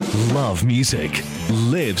Love music.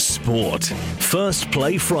 Live sport. First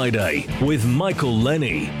Play Friday with Michael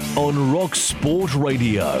Lennie on RockSport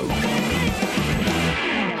Radio.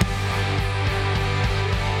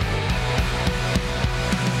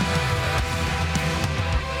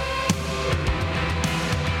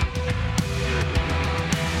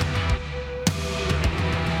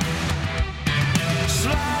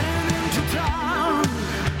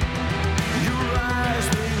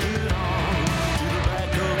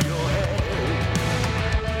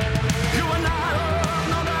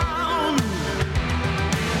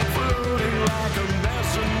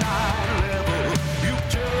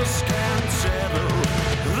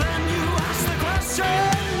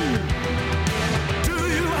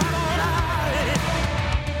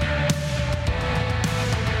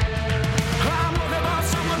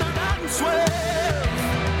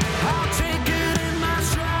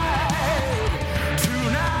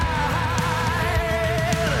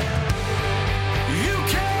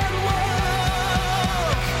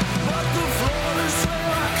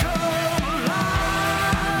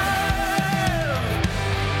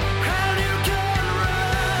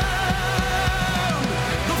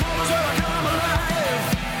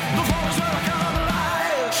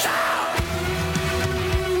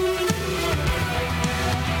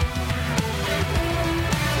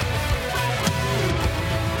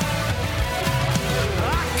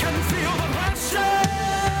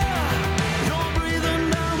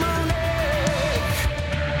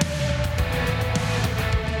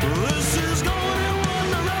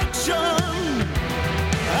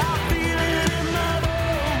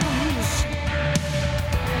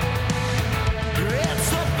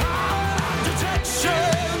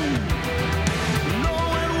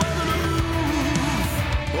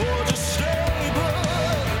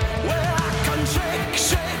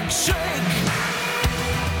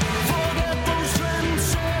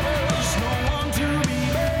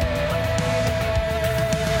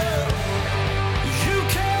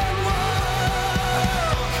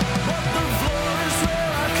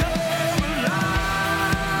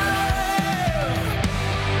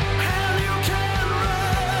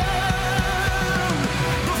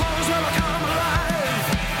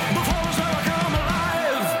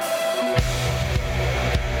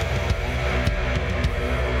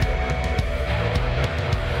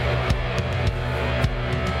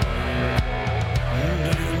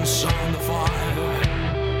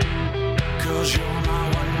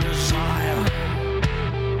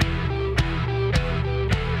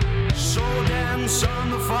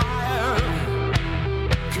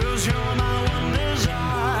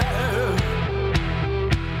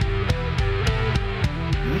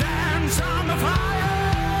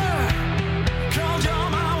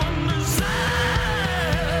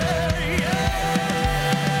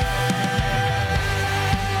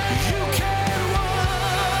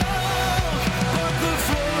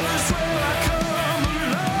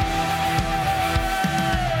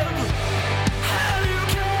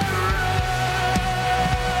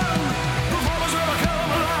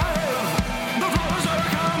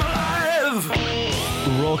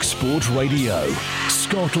 RockSport Radio,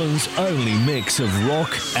 Scotland's only mix of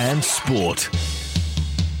rock and sport.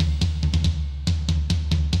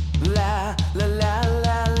 La la la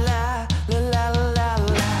la la la la la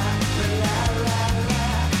la.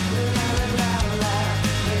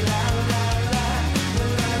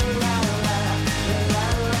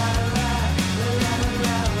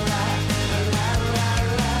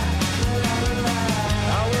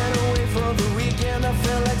 I went away for the weekend. I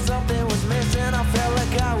felt like something was missing. I felt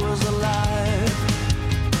like I was alive.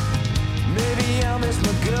 Maybe I miss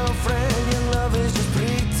my girlfriend. Young love is just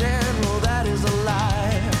pretend. Well, that is a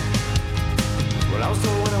lie. Well, I was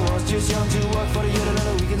told when I was just young to work for a year,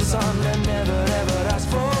 another week in the sun, and never ever ask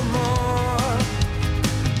for more.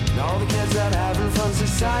 Now all the kids that having fun,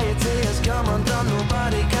 society has come undone.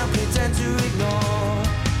 Nobody can pretend to ignore.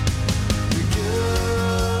 The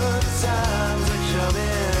good times are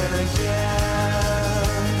coming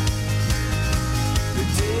again. The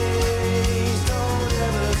days don't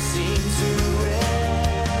ever seem to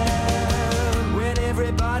end. When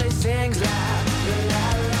everybody sings la la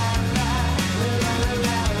la la la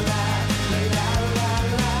la la la la la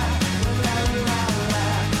la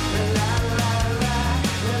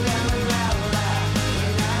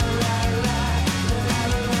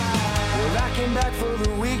well, I came back for the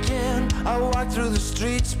weekend. I walked through the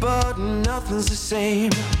streets, but nothing's the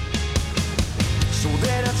same. So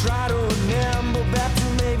then I try to remember back to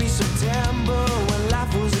maybe September when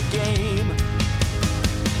life was a game.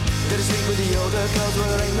 Did I sleep with the older girls? Well,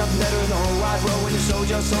 there ain't nothing better in the whole wide world when you sold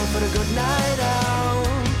your soul for a good night out.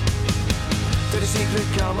 Dirty secret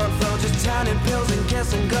common flow, just turning pills and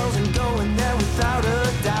kissing girls and going there without a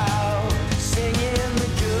doubt. Singing the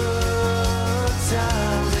good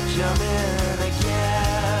times are coming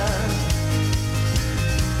again.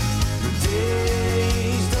 The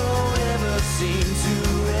days don't ever seem to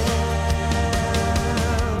end.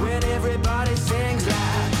 When everybody sings la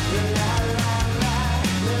la la la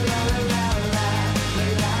la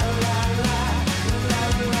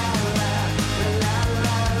la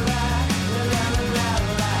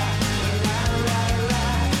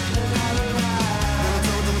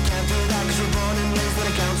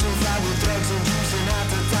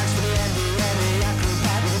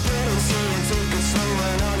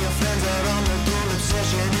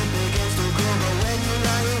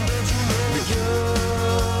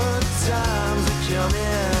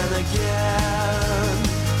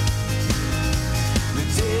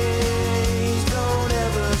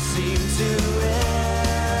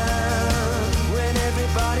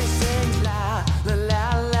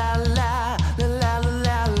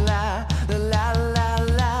la la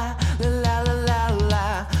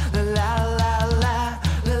la la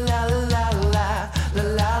la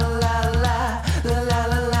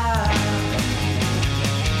la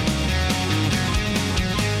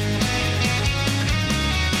la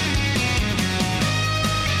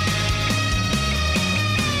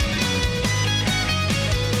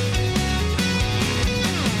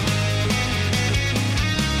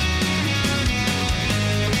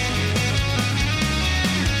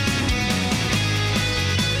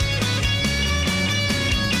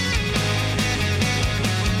la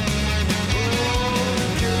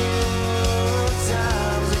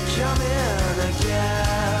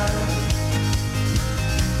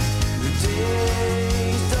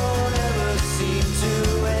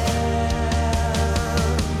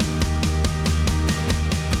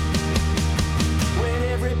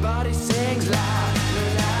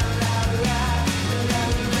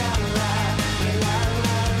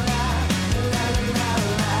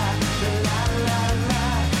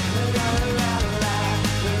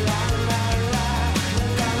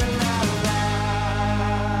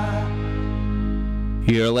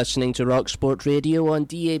You're listening to RockSport Radio on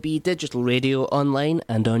DAB Digital Radio, online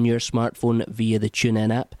and on your smartphone via the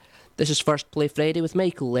TuneIn app. This is First Play Friday with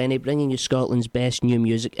Michael Lennie, bringing you Scotland's best new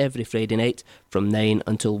music every Friday night from 9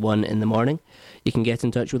 until 1 in the morning. You can get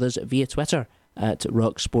in touch with us via Twitter at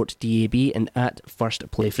RockSportDAB and at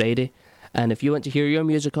First Play Friday. And if you want to hear your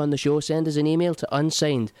music on the show, send us an email to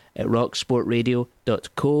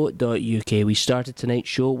unsigned@rocksportradio.co.uk. We started tonight's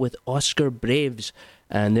show with Oscar Braves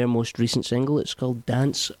and their most recent single. It's called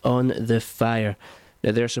Dance on the Fire.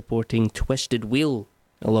 Now they're supporting Twisted Wheel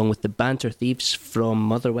along with the Banter Thieves from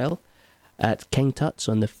Motherwell at King Tut's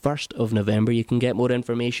on the 1st of November. You can get more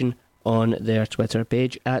information on their Twitter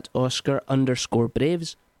page at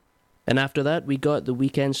Oscar_Braves. And after that, we got the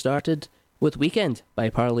weekend started with Weekend by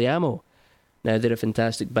Parliamo. Now, they're a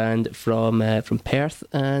fantastic band from Perth,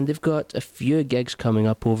 and they've got a few gigs coming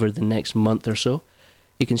up over the next month or so.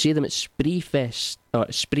 You can see them at Spree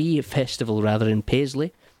Festival in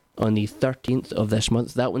Paisley on the 13th of this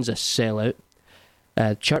month. That one's a sellout.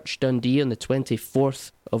 Church Dundee on the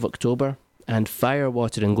 24th of October, and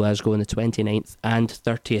Firewater in Glasgow on the 29th and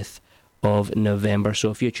 30th of November. So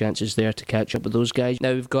a few chances there to catch up with those guys.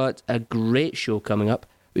 Now we've got a great show coming up.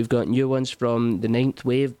 We've got new ones from the Ninth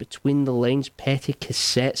Wave, Between the Lines, Petty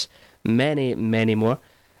Cassettes, many, many more.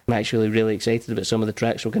 I'm actually really excited about some of the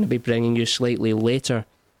tracks we're going to be bringing you slightly later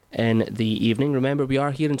in the evening. Remember, we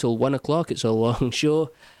are here until 1 o'clock. It's a long show,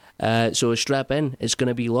 so strap in. It's going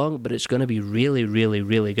to be long, but it's going to be really, really,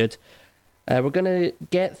 really good. We're going to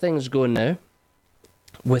get things going now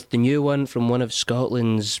with the new one from one of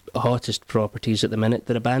Scotland's hottest properties at the minute.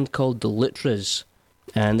 They're a band called the Lutras,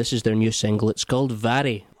 and this is their new single. It's called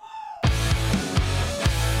Vary.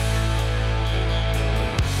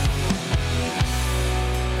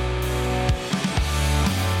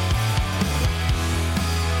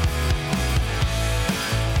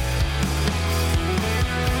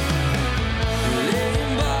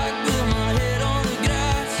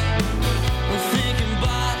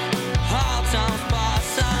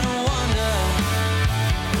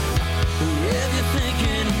 If you're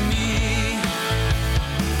thinking of me,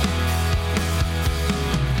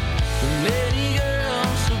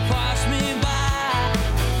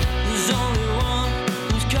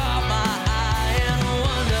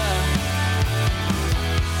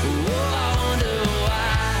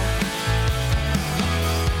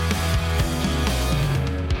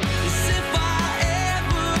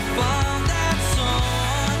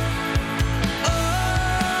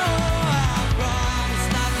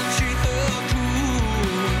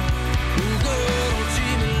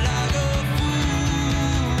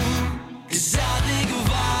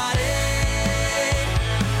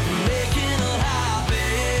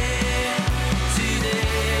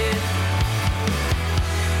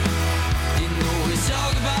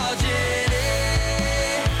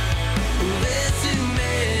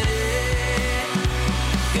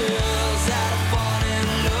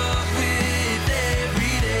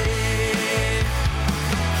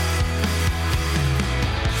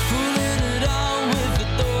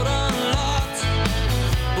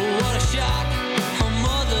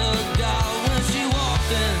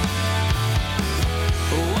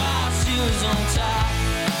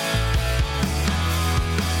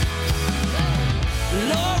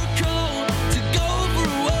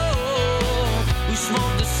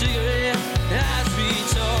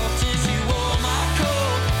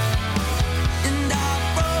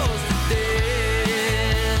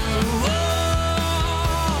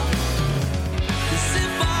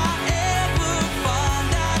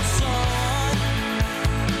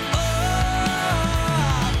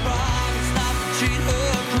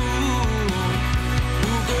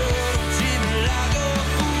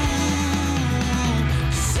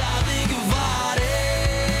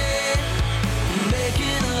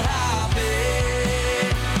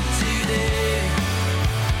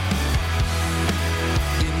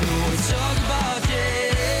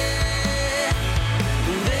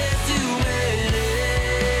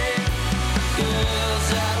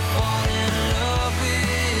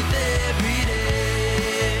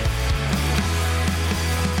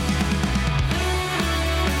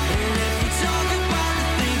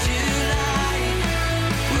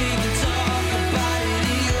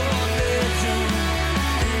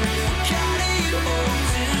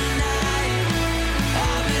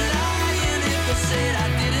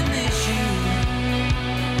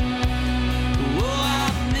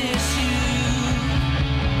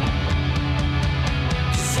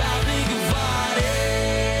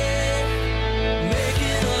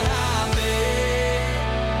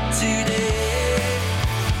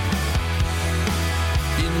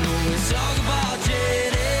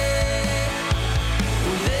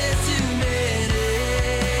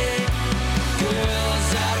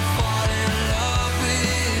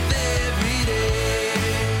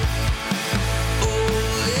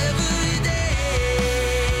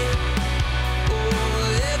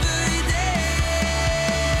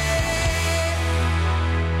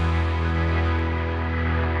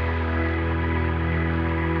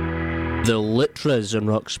 The Litras on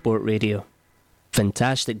RockSport Radio.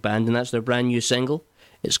 Fantastic band, and that's their brand new single.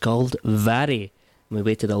 It's called Vary. We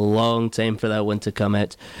waited a long time for that one to come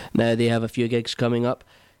out. Now they have a few gigs coming up.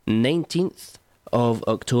 19th of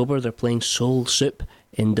October, they're playing Soul Soup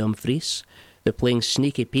in Dumfries. They're playing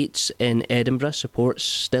Sneaky Pete's in Edinburgh. Support's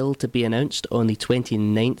still to be announced on the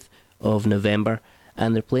 29th of November.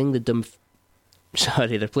 And they're playing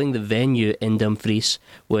they're playing the venue in Dumfries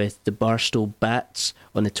with the Barstow Bats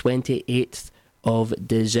on the 28th of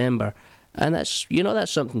December. And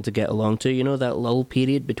that's something to get along to. You know, that lull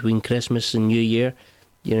period between Christmas and New Year.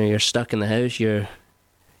 You know, you're stuck in the house, you're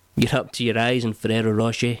up to your eyes in Ferrero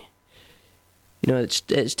Rocher. You know,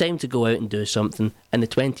 it's time to go out and do something. And the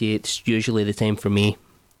 28th is usually the time for me.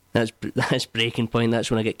 That's breaking point.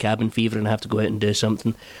 That's when I get cabin fever and I have to go out and do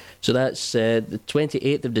something. So that's the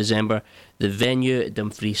 28th of December, the venue at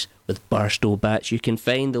Dumfries with Barstow Bats. You can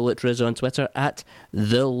find the Litras on Twitter at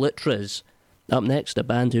The Litras. Up next, a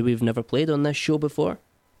band who we've never played on this show before,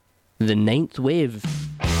 The Ninth Wave.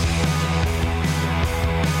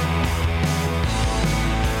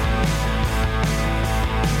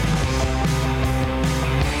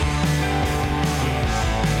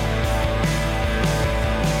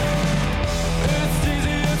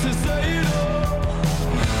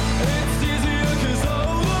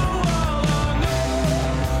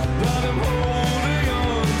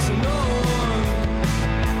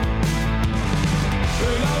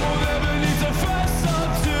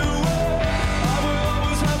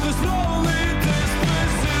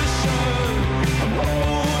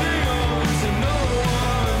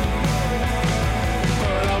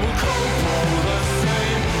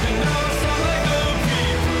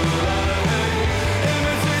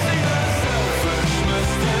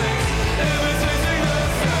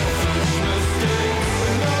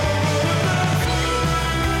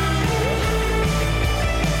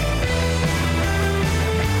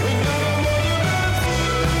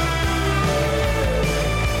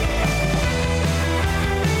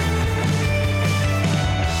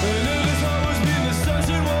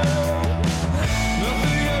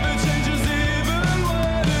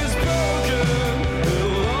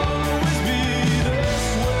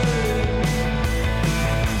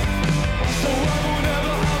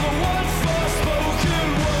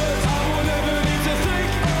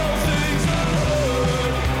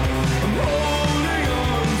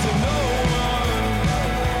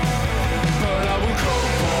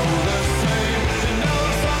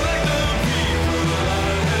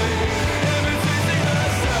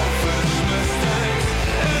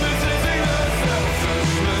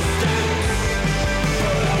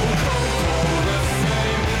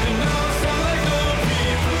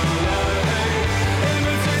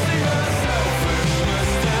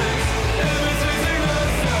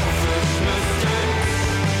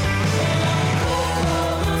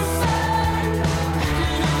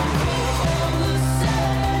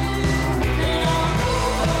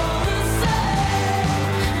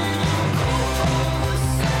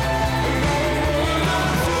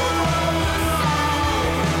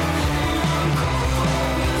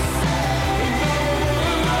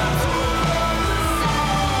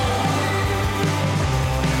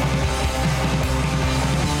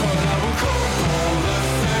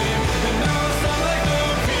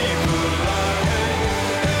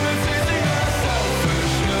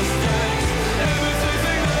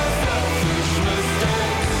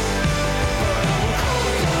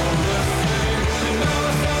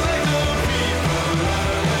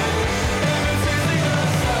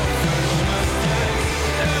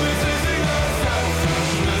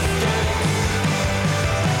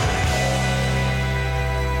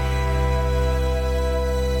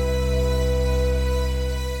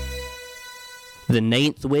 The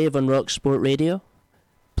Ninth Wave on RockSport Radio.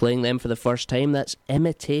 Playing them for the first time, that's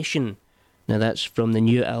Imitation. Now that's from the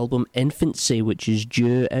new album Infancy, which is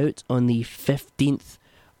due out on the 15th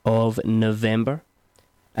of November.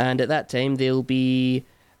 And at that time they'll be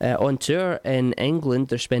on tour in England.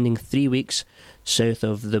 They're spending 3 weeks south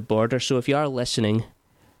of the border. So if you are listening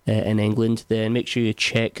in England, then make sure you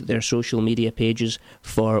check their social media pages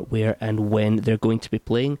for where and when they're going to be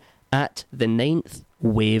playing at the Ninth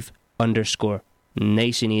Wave _.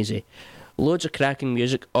 Nice and easy. Loads of cracking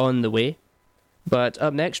music on the way. But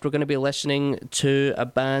up next, we're going to be listening to a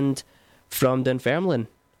band from Dunfermline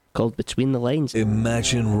called Between the Lines.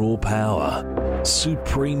 Imagine raw power,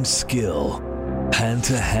 supreme skill,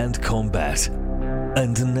 hand-to-hand combat,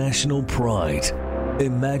 and national pride.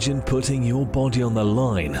 Imagine putting your body on the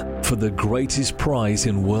line for the greatest prize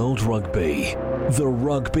in world rugby. The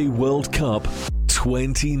Rugby World Cup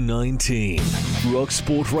 2019.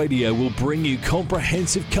 RockSport Radio will bring you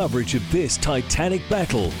comprehensive coverage of this titanic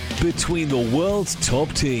battle between the world's top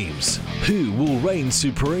teams. Who will reign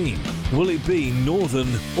supreme? Will it be Northern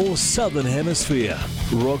or Southern Hemisphere?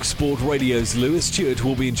 RockSport Radio's Lewis Stewart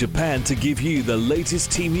will be in Japan to give you the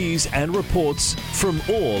latest team news and reports from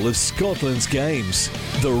all of Scotland's games.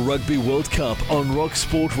 The Rugby World Cup on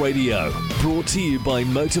RockSport Radio, brought to you by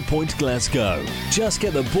Motorpoint Glasgow. Just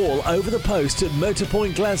get the ball over the post at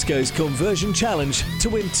Motorpoint Glasgow's Conversion Challenge to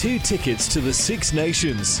win 2 tickets to the Six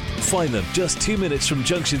Nations. Find them just 2 minutes from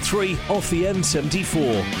Junction 3 off the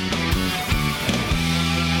M74.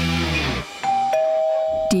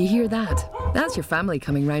 Do you hear that? That's your family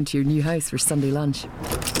coming round to your new house for Sunday lunch.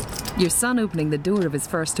 Your son opening the door of his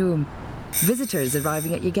first home. Visitors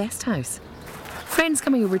arriving at your guest house. Friends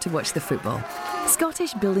coming over to watch the football.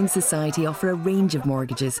 Scottish Building Society offer a range of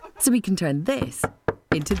mortgages, so we can turn this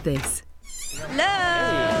into this.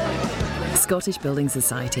 Scottish Building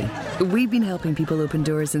Society. We've been helping people open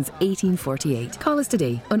doors since 1848. Call us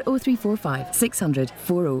today on 0345 600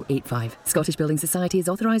 4085. Scottish Building Society is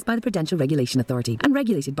authorised by the Prudential Regulation Authority and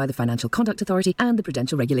regulated by the Financial Conduct Authority and the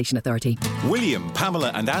Prudential Regulation Authority. William,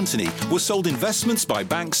 Pamela and Anthony were sold investments by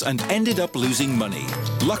banks and ended up losing money.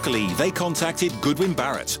 Luckily, they contacted Goodwin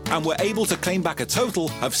Barrett and were able to claim back a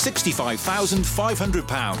total of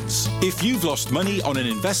 £65,500. If you've lost money on an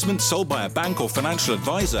investment sold by a bank or financial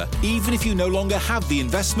advisor, even if you no longer have the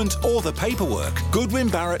investment or the paperwork, Goodwin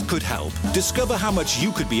Barrett could help. Discover how much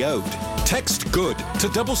you could be owed. Text GOOD to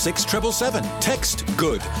 66777. Text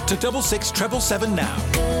GOOD to 66777 now.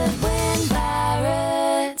 Goodwin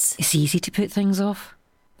Barrett. It's easy to put things off.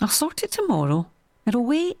 I'll sort it tomorrow. It'll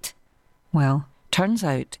wait. Well, turns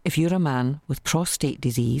out if you're a man with prostate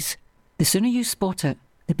disease, the sooner you spot it,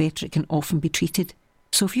 the better it can often be treated.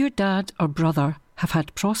 So if your dad or brother have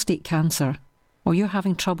had prostate cancer, or you're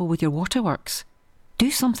having trouble with your waterworks, do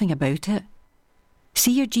something about it.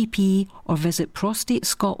 See your GP or visit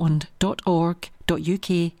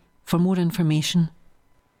prostatescotland.org.uk for more information.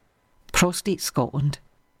 Prostate Scotland.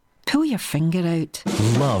 Pull your finger out.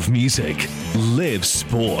 Love music. Live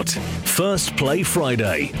sport. First Play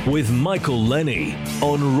Friday with Michael Lennie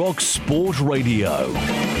on RockSport Radio.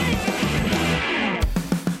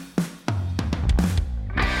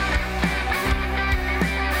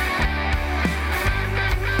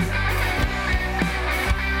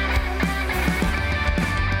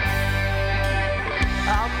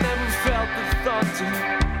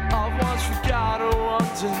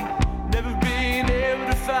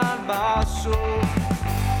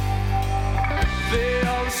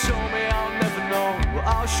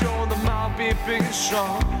 Big and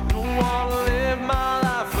strong, don't wanna live my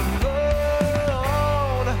life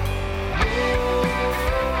alone.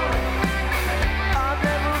 I've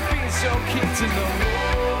never been so keen to know.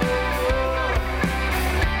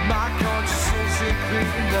 My conscience isn't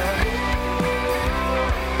clean enough.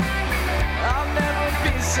 I've never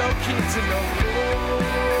been so keen to know.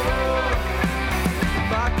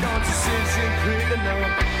 My conscience isn't clean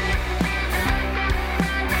enough.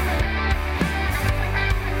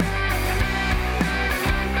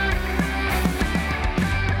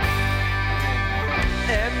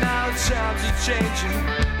 Times are changing,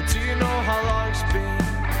 but do you know how long it's been?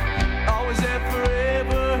 Always and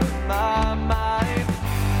forever in my mind.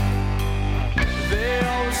 They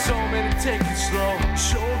always told me to take it slow,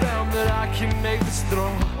 show them that I can make this throw.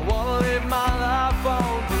 I wanna live my life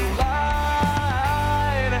on the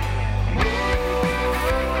line. Oh,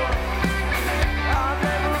 I've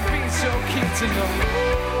never been so keen to know.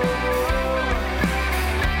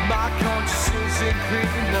 My conscience isn't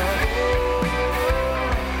clean enough.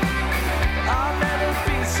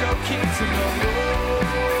 So keen to know.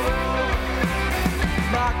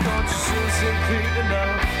 My conscience isn't clean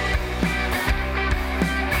enough.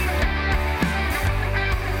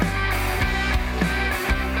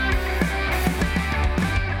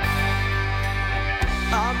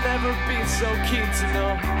 I've never been so keen to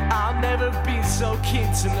know. I've never been so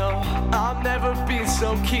keen to know. I've never been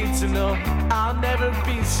so keen to know. I've never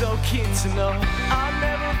been so keen to know. I've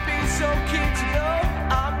never been so keen to know.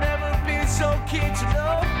 I've never been so keen to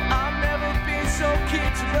know. I've never been so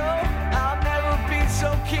keen to know. I've never been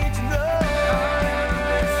so keen to know. I've never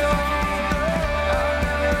been so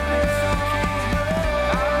keen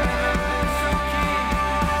to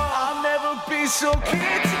know. I've never been so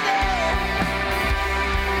keen to know.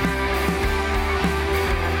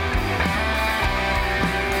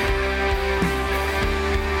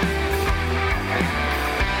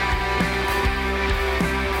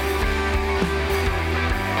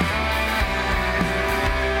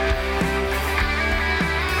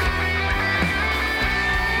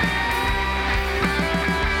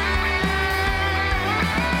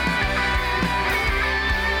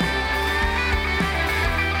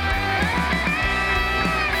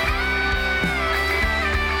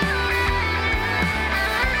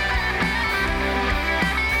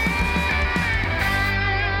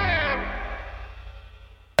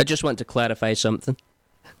 I just want to clarify something.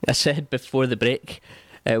 I said before the break,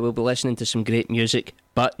 we'll be listening to some great music,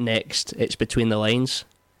 but next, it's Between the Lines.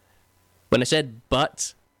 When I said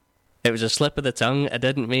but, it was a slip of the tongue. I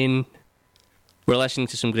didn't mean we're listening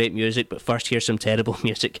to some great music, but first here's some terrible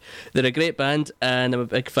music. They're a great band, and I'm a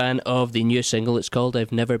big fan of the new single. It's called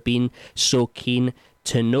I've Never Been So Keen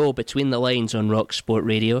to Know, Between the Lines on RockSport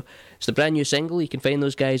Radio. It's the brand new single. You can find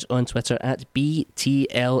those guys on Twitter at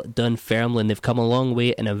BTL Dunfermline. They've come a long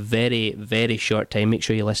way in a very, very short time. Make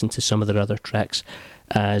sure you listen to some of their other tracks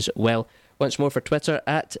as well. Once more for Twitter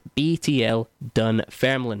at BTL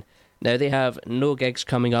Dunfermline. Now, they have no gigs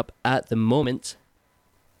coming up at the moment,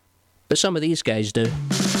 but some of these guys do.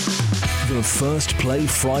 The First Play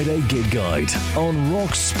Friday Gig Guide on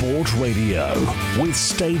RockSport Radio with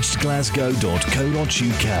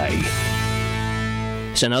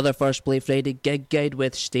stagedglasgow.co.uk. It's another First Play Friday Gig Guide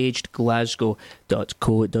with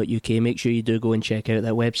stagedglasgow.co.uk. Make sure you do go and check out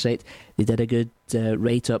that website. They did a good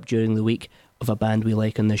write-up during the week of a band we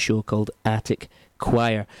like on the show called Attic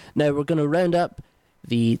Choir. Now, we're going to round up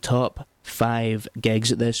the top 5 gigs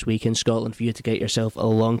this week in Scotland for you to get yourself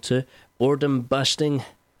along to. Boredom busting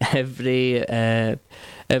every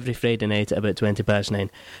Friday night at about 9:20.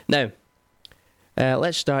 Now,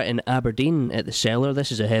 let's start in Aberdeen at the Cellar.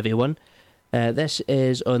 This is a heavy one. This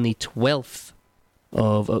is on the 12th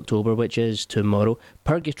of October, which is tomorrow.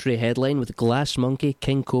 Purgatory headline with Glass Monkey,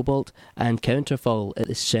 King Cobalt and Counterfall at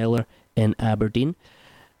the Cellar in Aberdeen.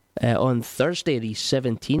 On Thursday the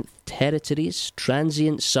 17th, Territories,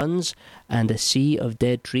 Transient Suns and A Sea of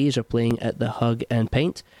Dead Trees are playing at the Hug and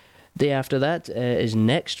Pint. Day after that is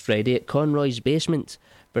next Friday at Conroy's Basement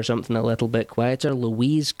for something a little bit quieter.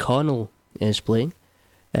 Louise Connell is playing.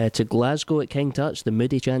 To Glasgow at King Tut's, the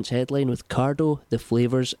Moody Chance headline with Cardo, The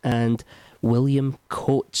Flavours and William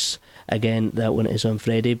Coates. Again, that one is on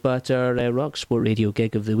Friday, but our RockSport Radio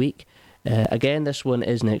gig of the week, again, this one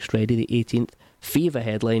is next Friday the 18th. Fiva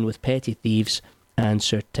headline with Petty Thieves and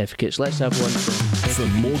Certificates. Let's have one. For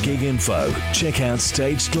more gig info, check out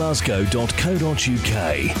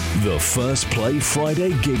stagedglasgow.co.uk. The First Play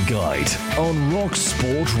Friday Gig Guide on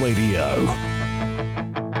RockSport Radio.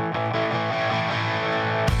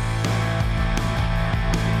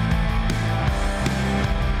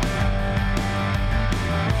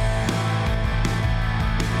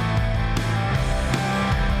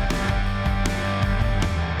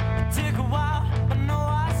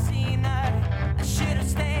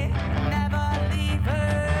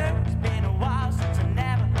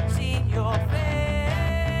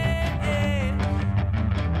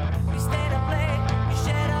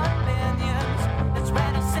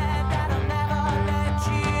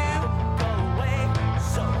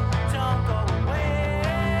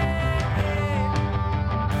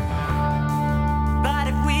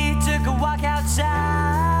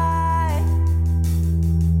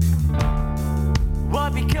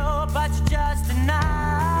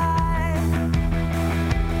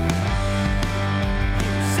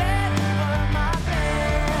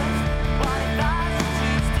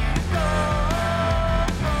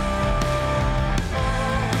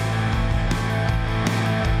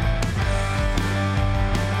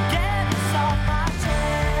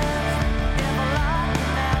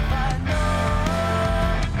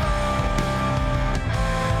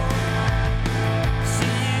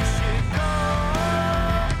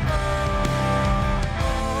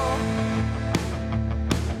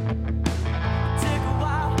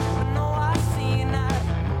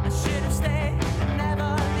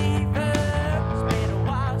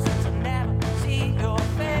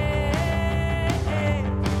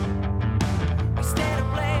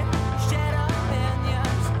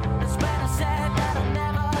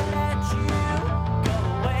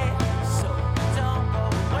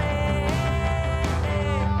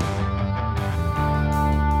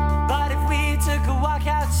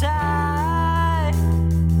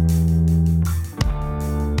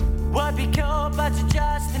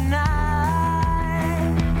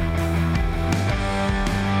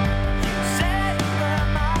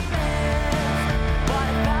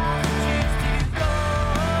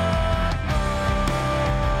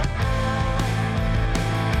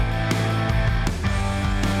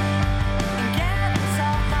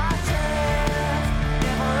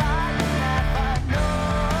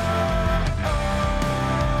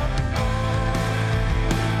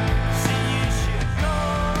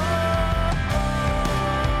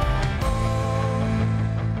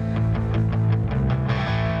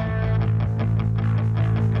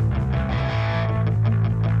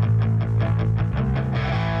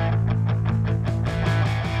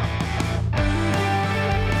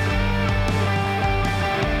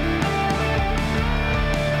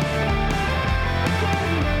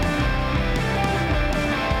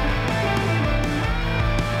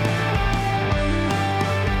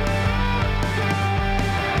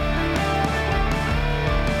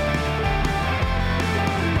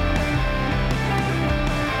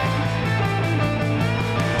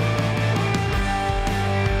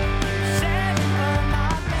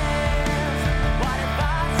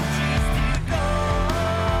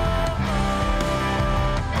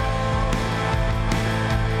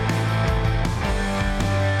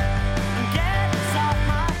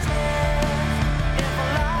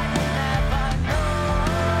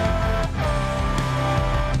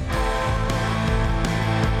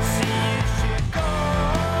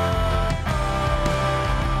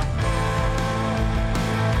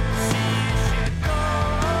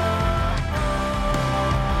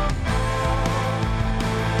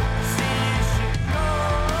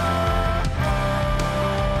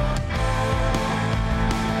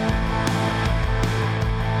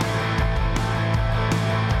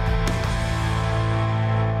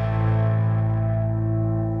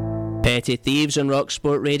 Petty Thieves on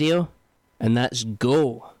RockSport Radio, and that's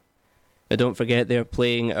Go. Now don't forget they're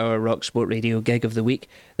playing our RockSport Radio gig of the week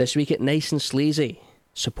this week at Nice and Sleazy,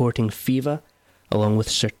 supporting FIFA along with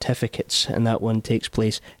Certificates, and that one takes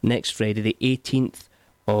place next Friday the 18th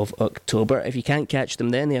of October. If you can't catch them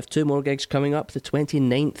then, they have two more gigs coming up. The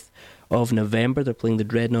 29th of November they're playing the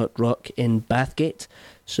Dreadnought Rock in Bathgate,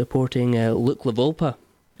 supporting Luke LaVolpa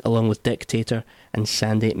along with Dictator and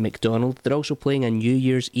Sandy McDonald. They're also playing a New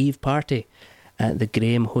Year's Eve party at the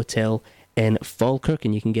Graham Hotel in Falkirk,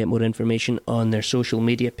 and you can get more information on their social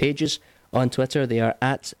media pages. On Twitter they are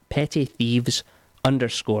at pettythieves_.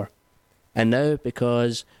 And now,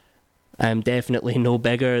 because I'm definitely no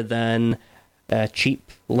bigger than a cheap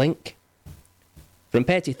link, from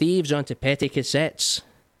Petty Thieves onto Petty Cassettes,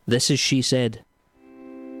 this is She Said.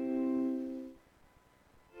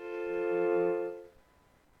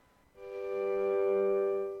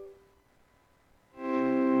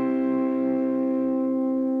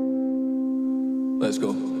 Let's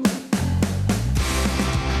go.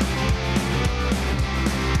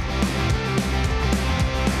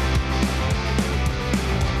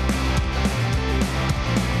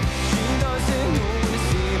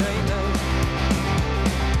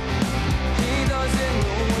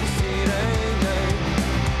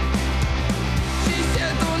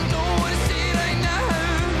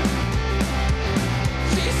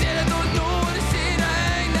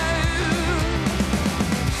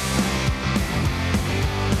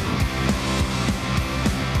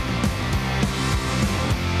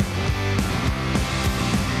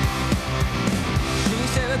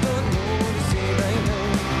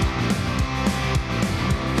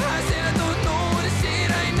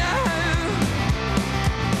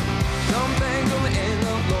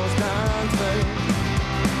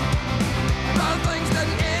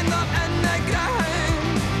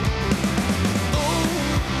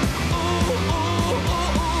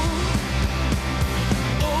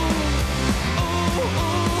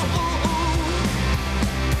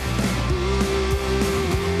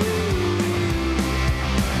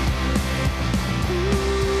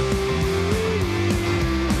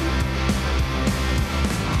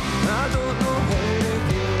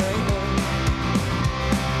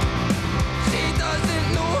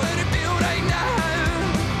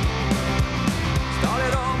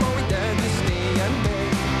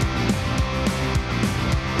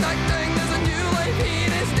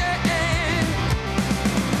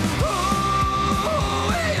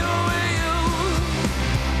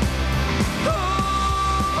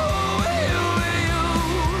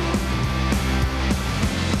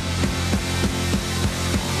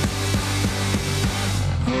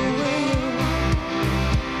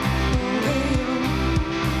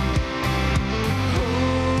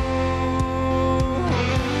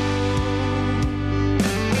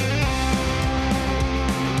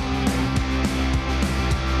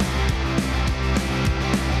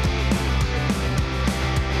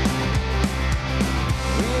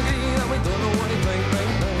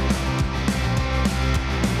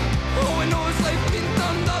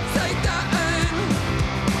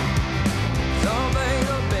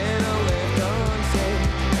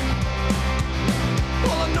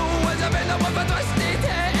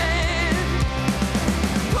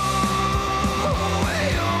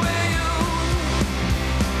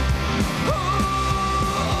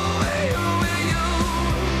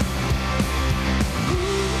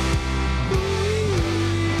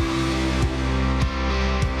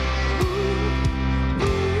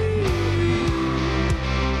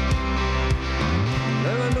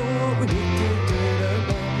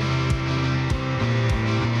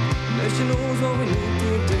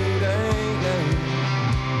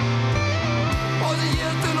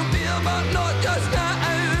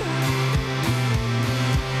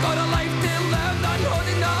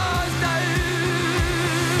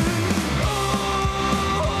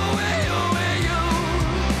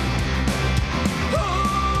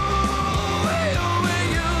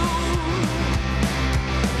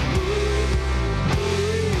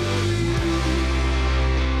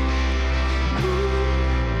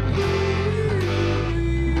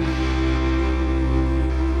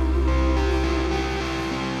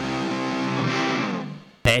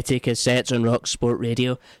 Petty Cassettes on RockSport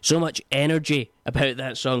Radio. So much energy about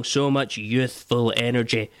that song, so much youthful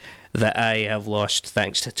energy that I have lost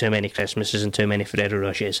thanks to too many Christmases and too many Ferrero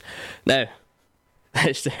Rochers. Now,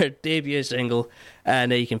 it's their debut single,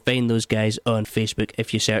 and you can find those guys on Facebook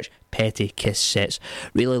if you search Petty Cassettes.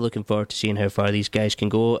 Really looking forward to seeing how far these guys can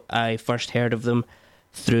go. I first heard of them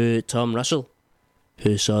through Tom Russell,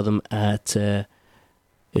 who saw them at a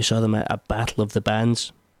Battle of the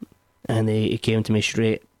Bands, and he came to me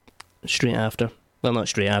straight straight after. Well, not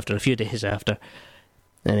straight after, a few days after.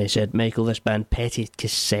 And he said, Michael, this band, Petty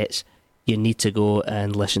Cassettes, you need to go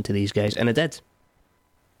and listen to these guys. And I did.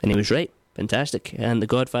 And he was right. Fantastic. And the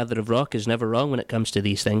godfather of rock is never wrong when it comes to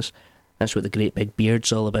these things. That's what the great big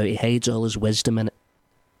beard's all about. He hides all his wisdom in it.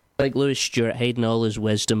 Like Lewis Stewart hiding all his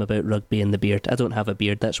wisdom about rugby in the beard. I don't have a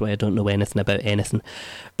beard, that's why I don't know anything about anything.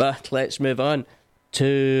 But let's move on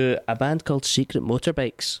to a band called Secret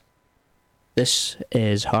Motorbikes. This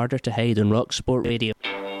is Harder to Hide on RockSport Radio.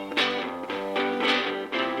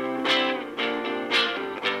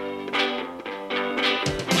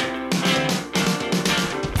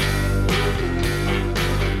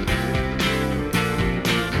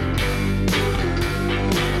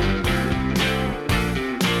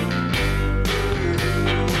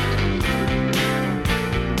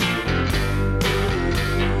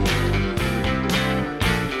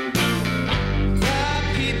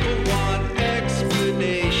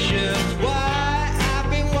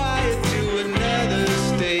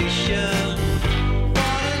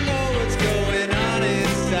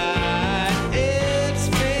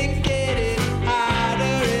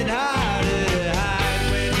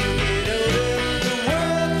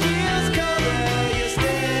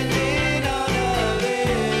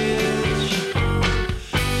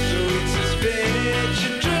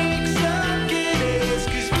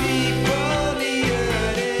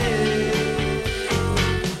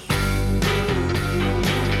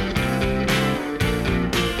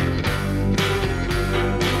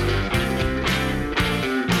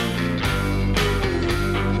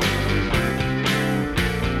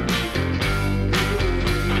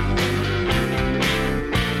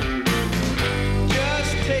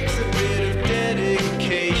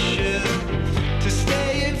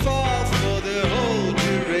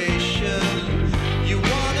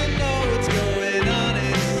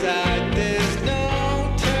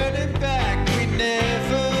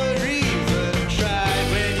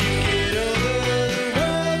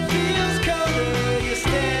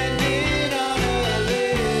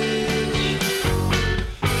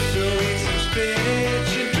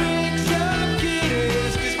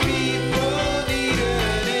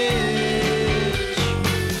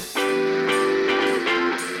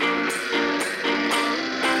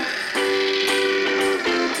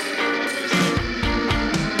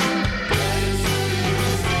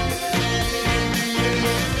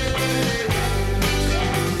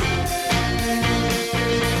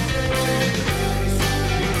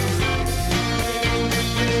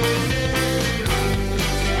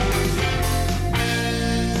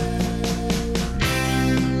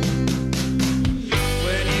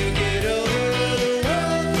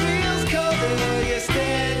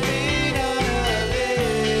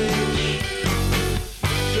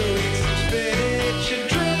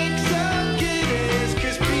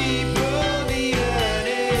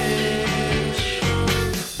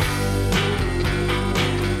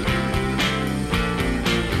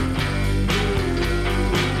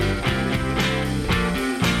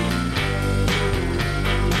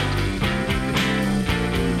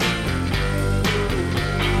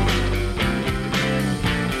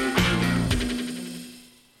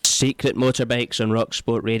 Secret Motorbikes on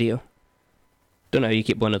RockSport Radio. Don't know how you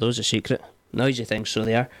keep one of those a secret. Noisy things, so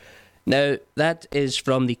they are. Now, that is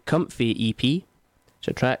from the Comfy EP. It's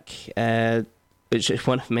a track, which is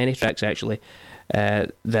one of many tracks actually,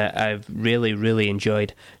 that I've really, really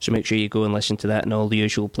enjoyed. So make sure you go and listen to that in all the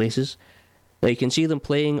usual places. Now, you can see them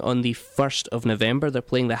playing on the 1st of November. They're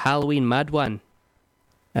playing the Halloween Mad One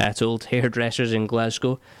at Old Hairdressers in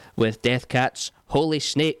Glasgow with Death Cats, Holy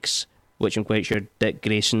Snakes, which I'm quite sure Dick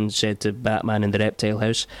Grayson said to Batman in the Reptile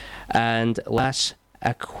House, and Las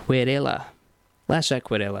Aquarela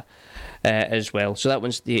as well. So that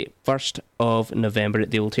one's the 1st of November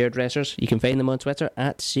at the Old Hairdressers. You can find them on Twitter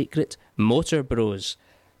at Secret Motor Bros.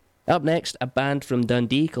 Up next, a band from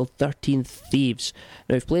Dundee called 13 Thieves.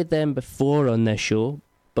 Now, we've played them before on this show,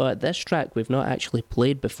 but this track we've not actually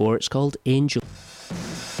played before. It's called Angel.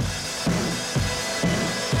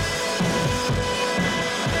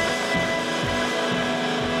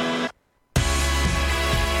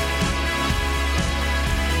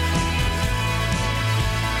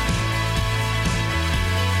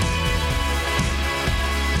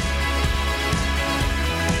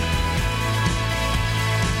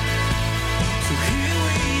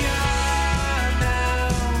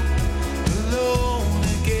 Alone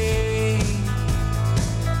again.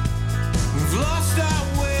 We've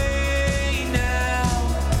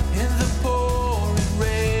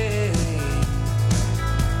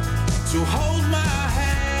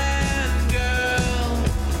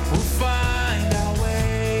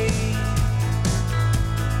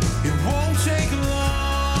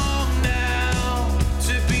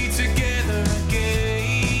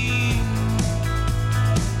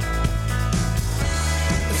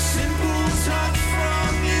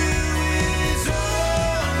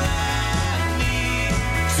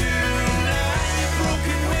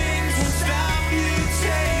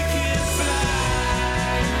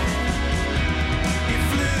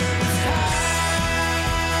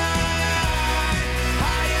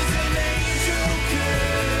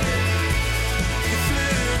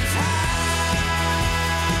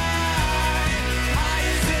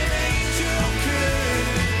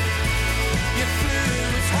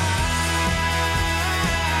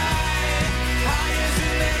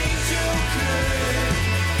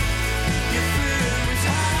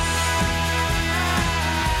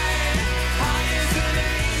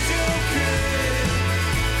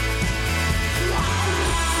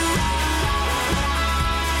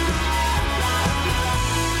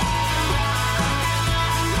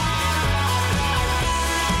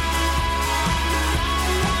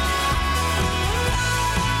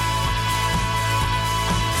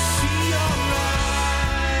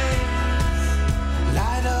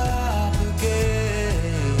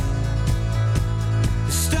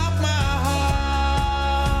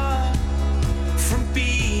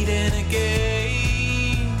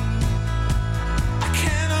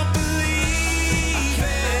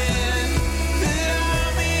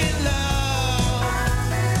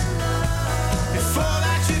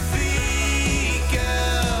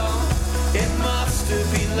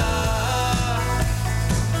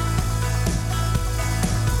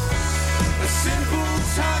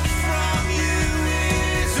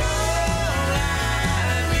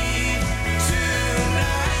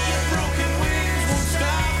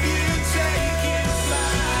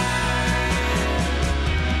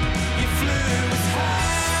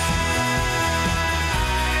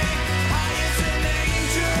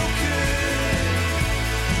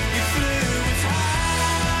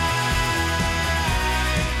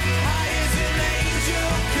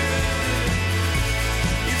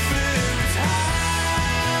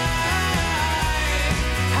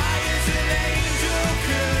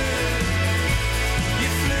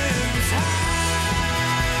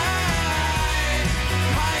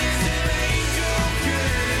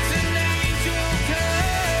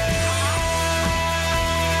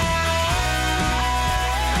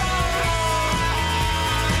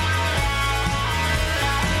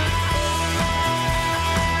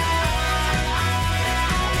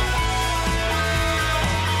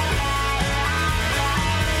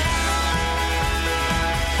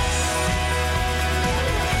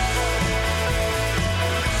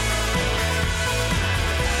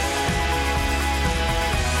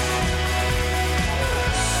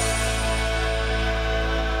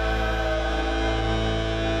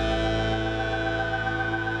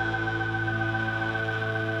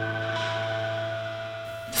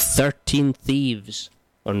 13 Thieves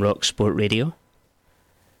on RockSport Radio.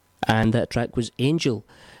 And that track was Angel.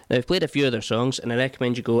 Now, I've played a few other songs, and I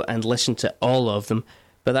recommend you go and listen to all of them.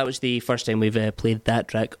 But that was the first time we've played that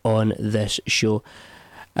track on this show.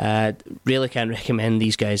 Really can't recommend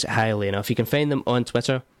these guys highly enough. You can find them on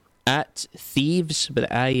Twitter at Thieves, but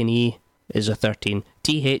the I and E is a 13.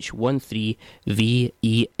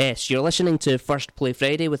 TH13VES. You're listening to First Play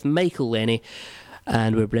Friday with Michael Lennie,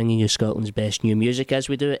 and we're bringing you Scotland's best new music as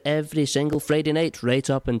we do it every single Friday night, right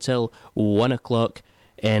up until 1 o'clock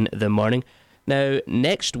in the morning. Now,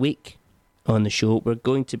 next week on the show, we're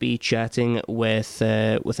going to be chatting with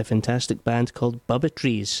a fantastic band called Bubba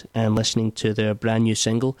Trees and listening to their brand new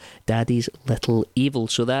single, Daddy's Little Evil.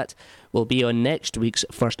 So that will be on next week's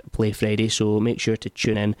First Play Friday, so make sure to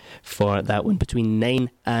tune in for that one between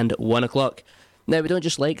 9 and 1 o'clock. Now, we don't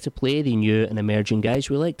just like to play the new and emerging guys,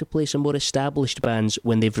 we like to play some more established bands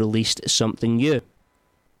when they've released something new.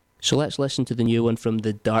 So let's listen to the new one from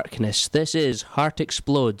The Darkness. This is Heart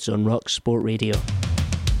Explodes on RockSport Radio.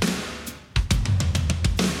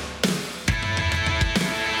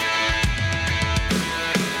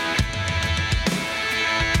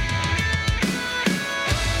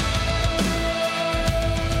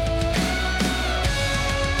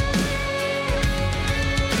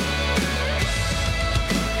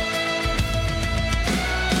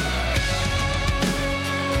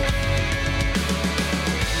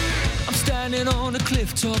 On a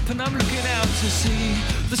cliff top and I'm looking out to sea.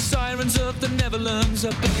 The sirens of the Netherlands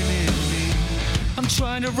are beckoning me. I'm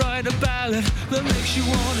trying to write a ballad that makes you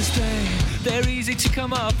want to stay. They're easy to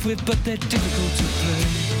come up with, but they're difficult to play.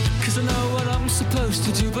 Cause I know what I'm supposed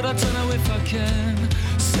to do, but I don't know if I can.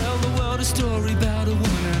 Sell the world a story about a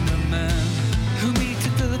woman and a man who meet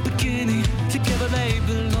at the beginning, together they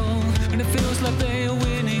belong. And it feels like they are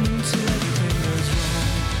winning till everything goes wrong.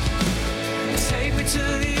 Take me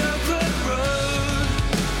to the open road,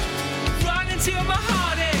 run until my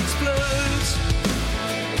heart explodes.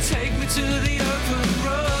 Take me to the open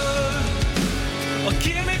road, or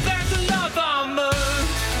give me back the love I'm owed.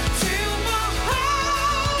 Till my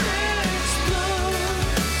heart explodes.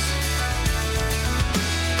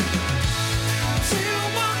 Till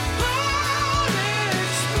my heart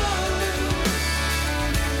explodes.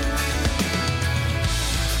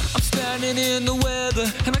 I'm standing in the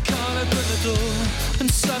weather and I can't open the door,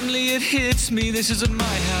 and suddenly it hits me, this isn't my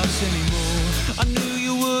house anymore. I knew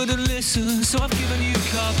you wouldn't listen, so I've given you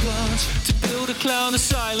carte blanche to build a clown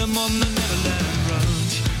asylum on the Neverland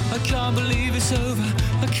Ranch. I can't believe it's over,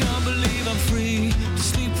 I can't believe I'm free to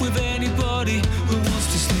sleep with anybody who wants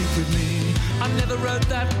to sleep with me. I never wrote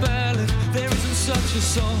that ballad, there isn't such a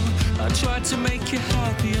song. I tried to make you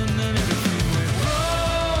happy and then everything went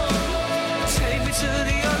wrong. Take me to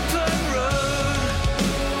the open road,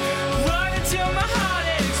 run until my heart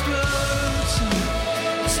explodes.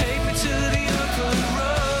 Take me to the open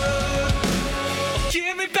road, or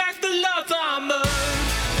give me back the love I'm owed.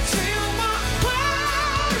 Till my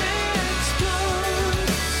heart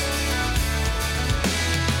explodes.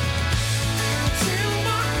 Till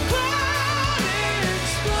my heart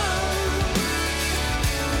explodes.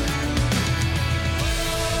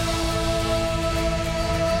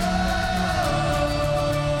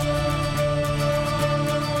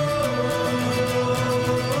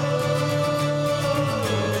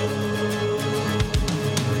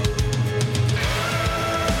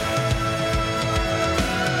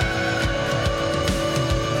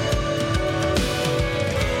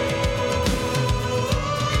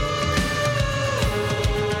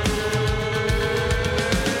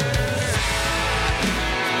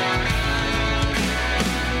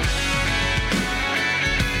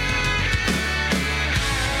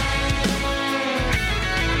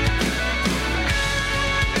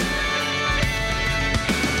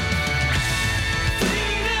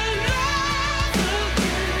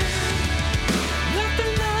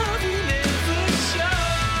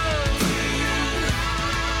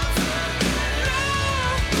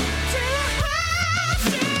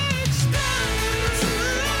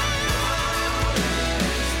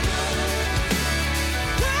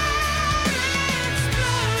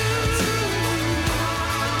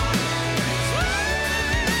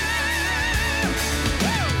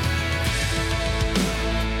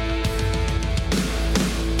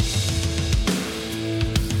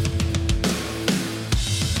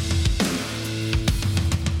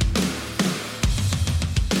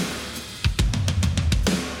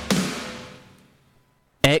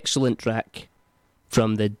 Excellent track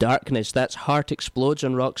from The Darkness. That's Heart Explodes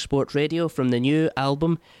on RockSport Radio from the new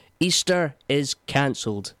album Easter is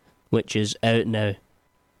Cancelled, which is out now.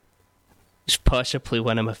 It's possibly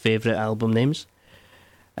one of my favourite album names.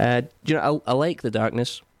 I like The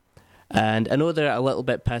Darkness, and I know they're a little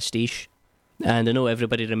bit pastiche, and I know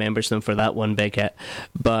everybody remembers them for that one big hit,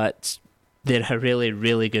 but they're a really,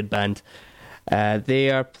 really good band. They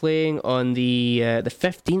are playing on the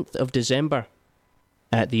 15th of December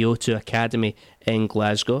at the O2 Academy in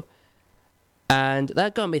Glasgow, and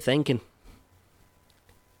that got me thinking.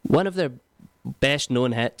 One of their best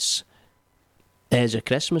known hits is a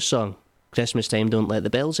Christmas song, Christmas Time Don't Let the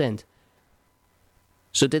Bells End.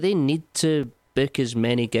 So do they need to book as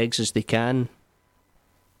many gigs as they can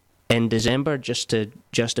in December just to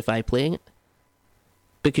justify playing it?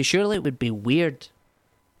 Because surely it would be weird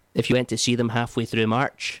if you went to see them halfway through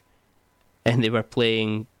March and they were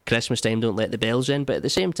playing Christmas Time Don't Let the Bells In, but at the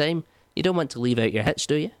same time, you don't want to leave out your hits,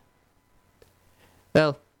 do you?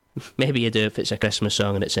 Well, maybe you do if it's a Christmas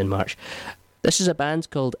song and it's in March. This is a band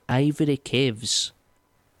called Ivory Caves.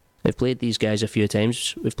 We've played these guys a few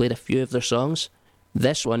times. We've played a few of their songs.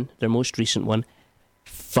 This one, their most recent one,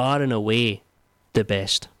 far and away the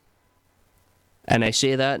best. And I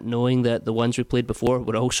say that knowing that the ones we played before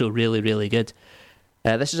were also really, really good.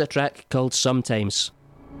 This is a track called Sometimes.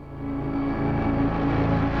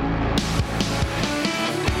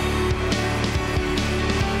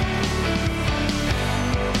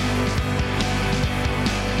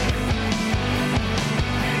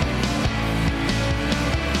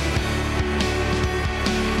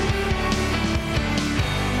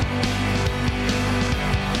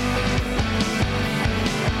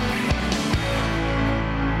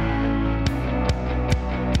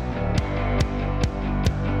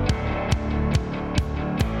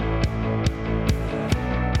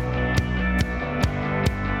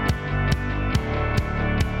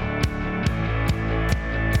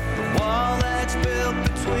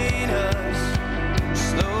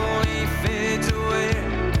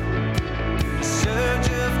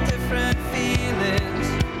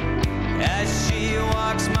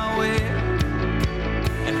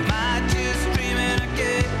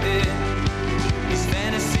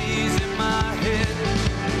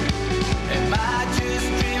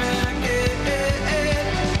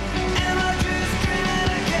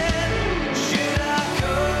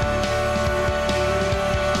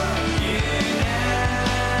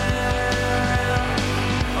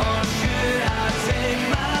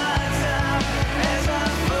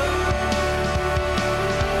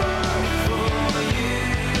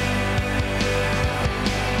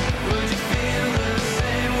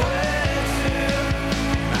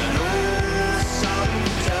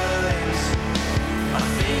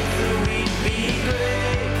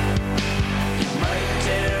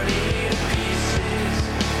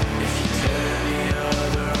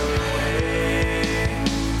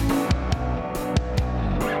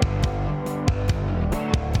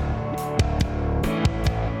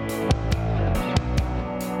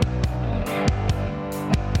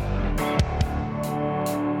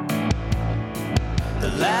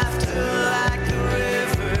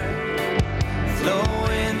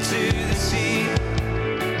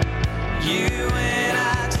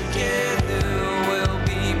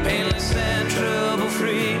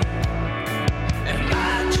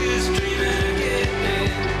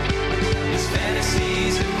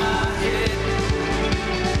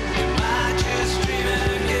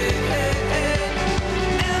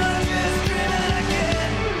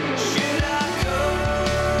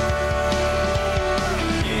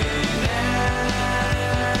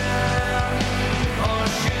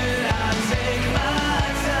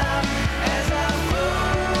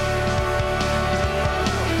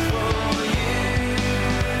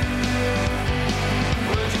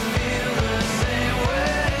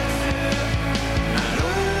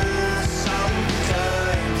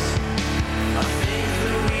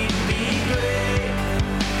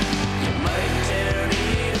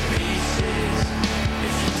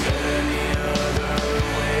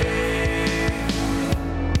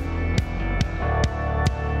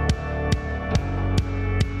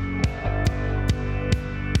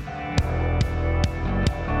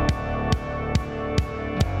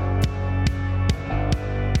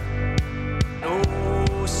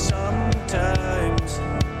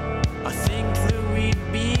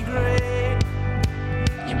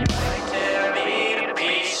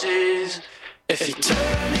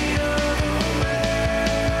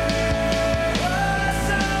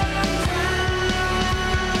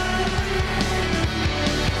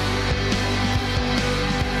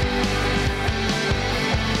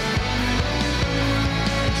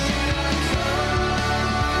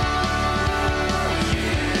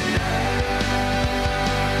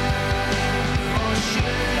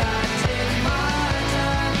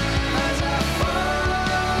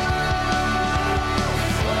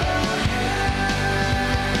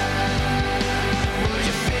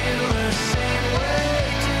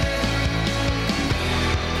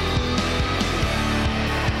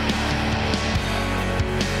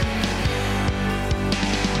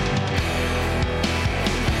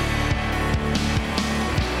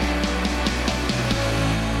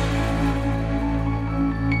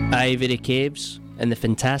 Ivory Caves and the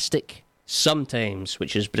fantastic Sometimes,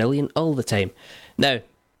 which is brilliant all the time. Now,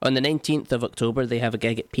 on the 19th of October, they have a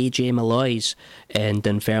gig at PJ Malloy's in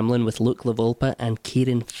Dunfermline with Luke LaVolpa and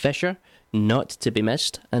Kieran Fisher, not to be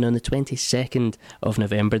missed. And on the 22nd of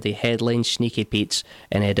November, they headline Sneaky Pete's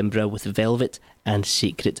in Edinburgh with Velvet and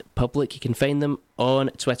Secret Public. You can find them on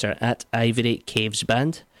Twitter at Ivory Caves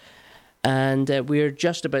Band. And we're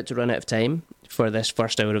just about to run out of time for this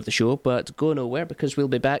first hour of the show, but go nowhere because we'll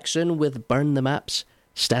be back soon with Burn the Maps,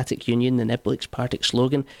 Static Union, the Niblicks Partick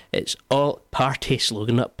slogan. It's all party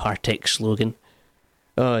slogan, not Partick slogan.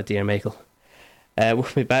 Oh dear, Michael. We'll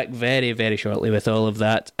be back very, very shortly with all of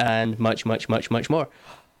that and much, much, much, much more.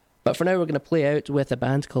 But for now, we're going to play out with a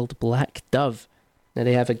band called Black Dove. Now,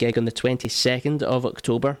 they have a gig on the 22nd of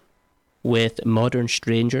October with Modern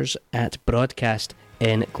Strangers at Broadcast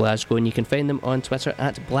in Glasgow, and you can find them on Twitter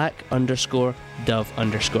at black_dove_.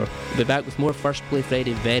 We'll be back with more First Play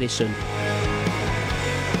Friday very soon.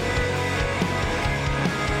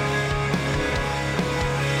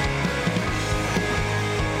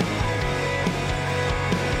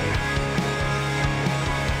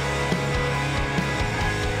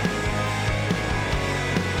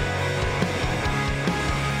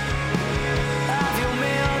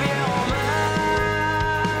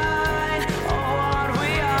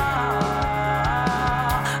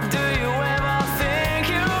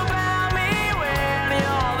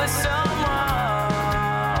 Someone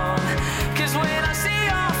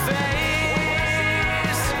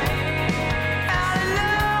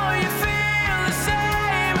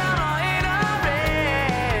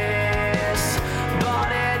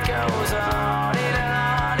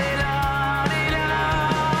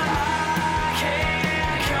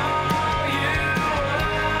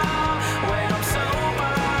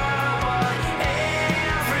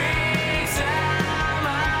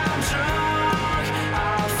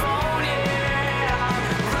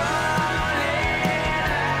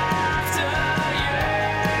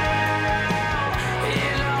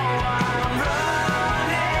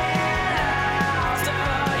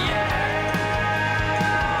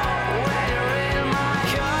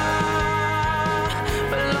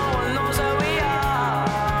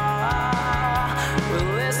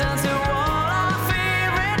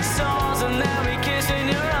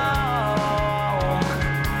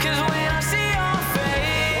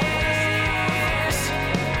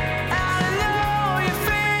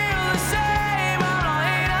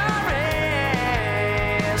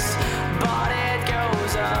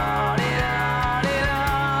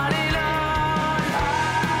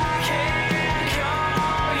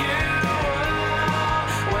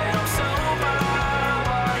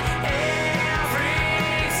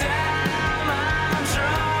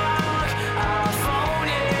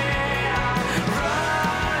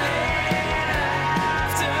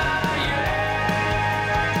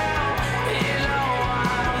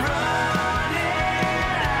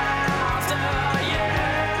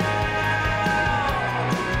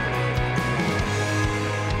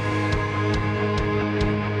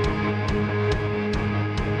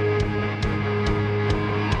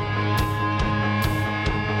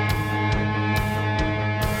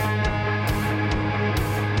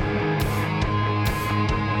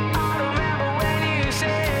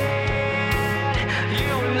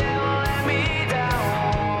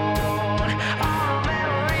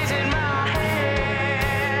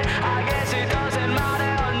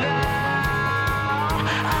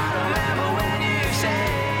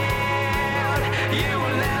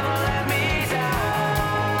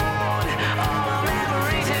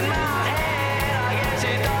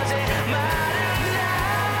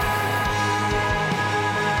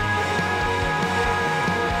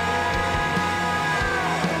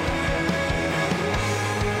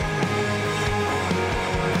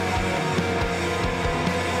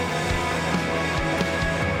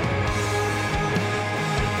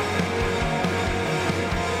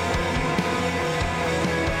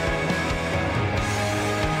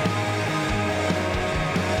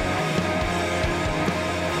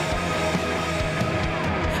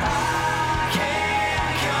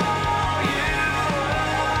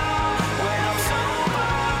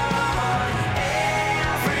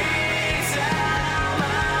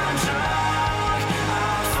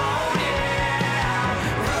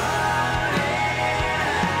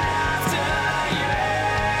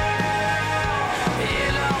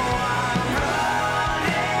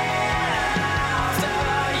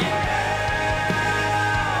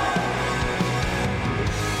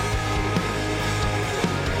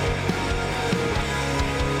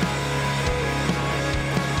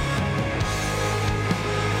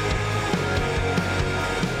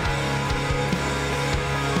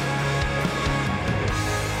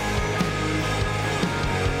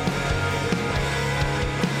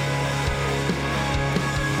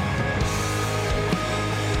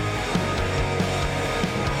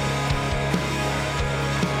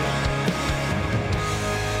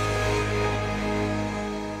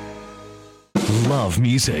love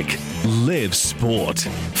music, live sport.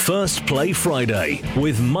 First Play Friday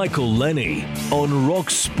with Michael Lennie on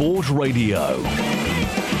RockSport Radio.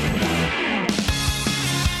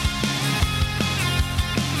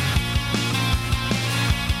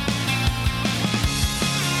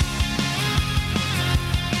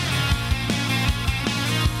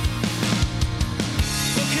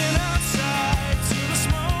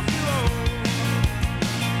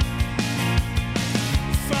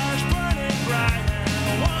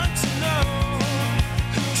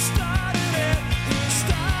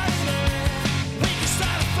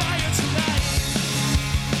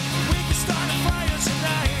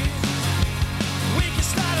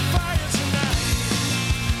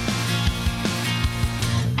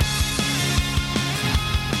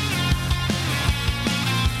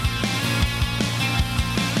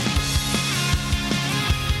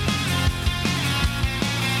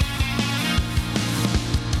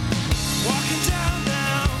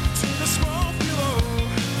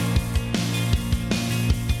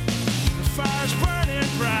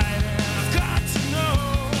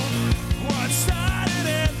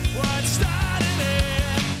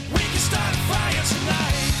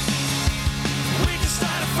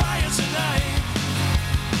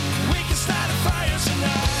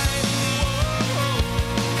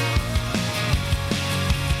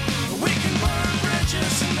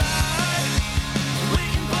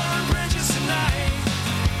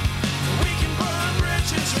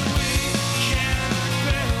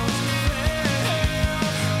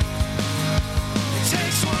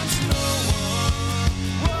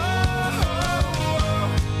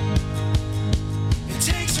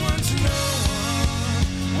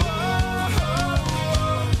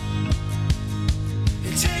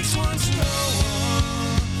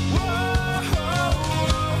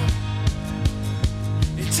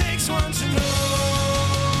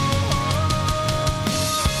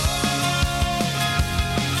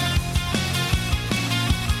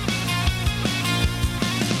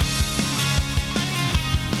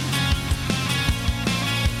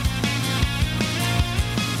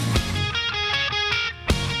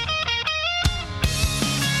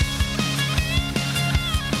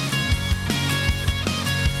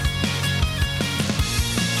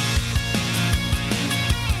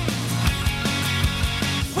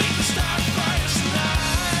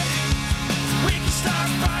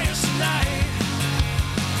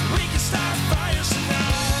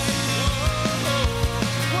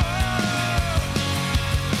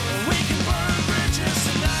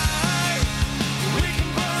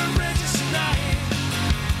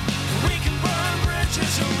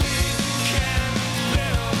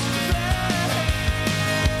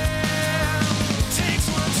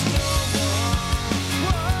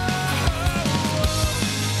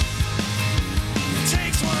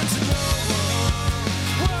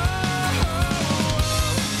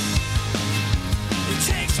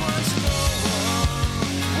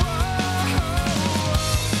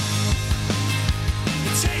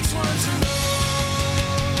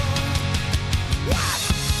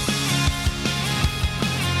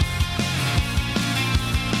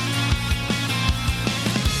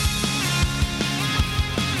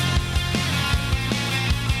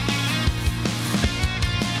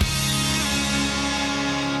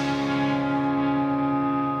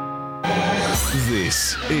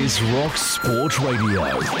 This is RockSport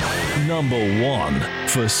Radio, number one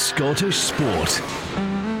for Scottish sport.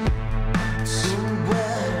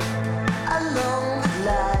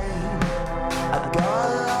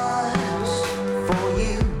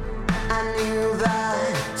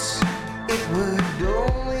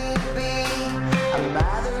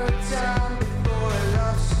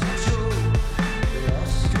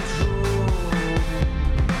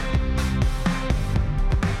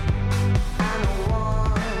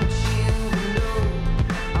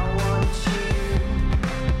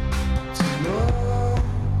 No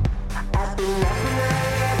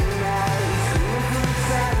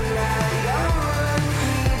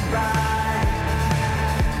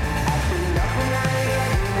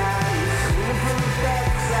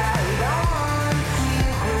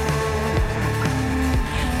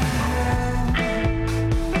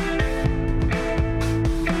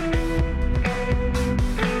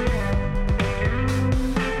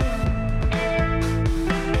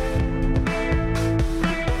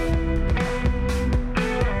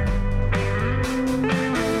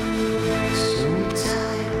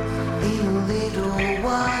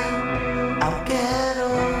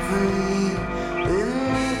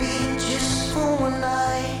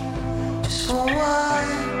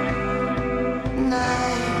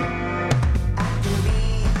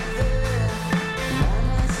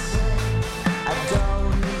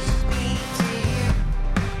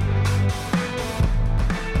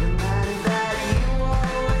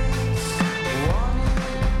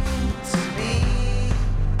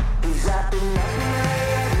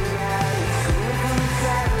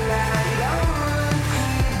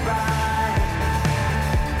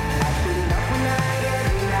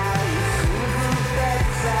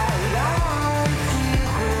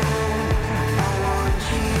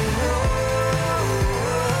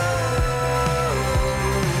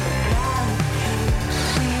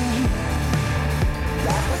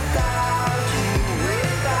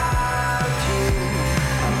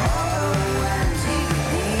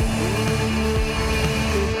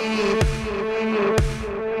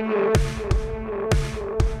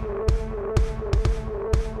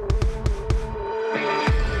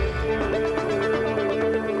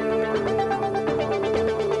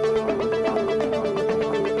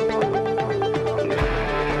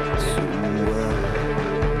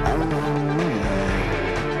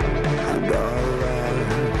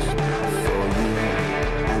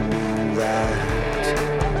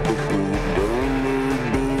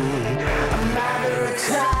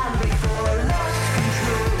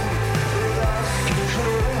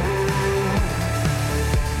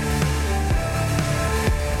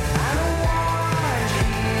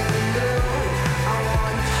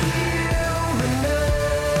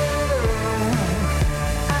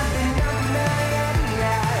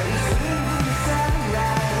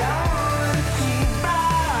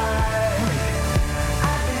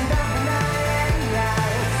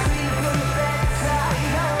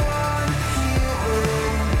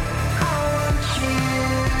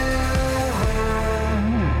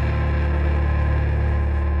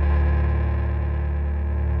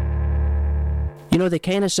You know, they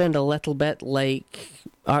kind of sound a little bit like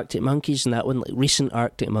Arctic Monkeys in that one, like recent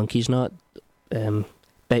Arctic Monkeys, not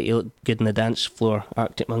Bet You Look Good in the Dance Floor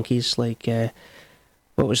Arctic Monkeys, like,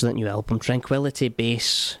 what was that new album? Tranquility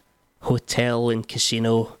Base, Hotel and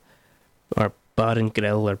Casino, or Bar and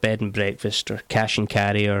Grill, or Bed and Breakfast, or Cash and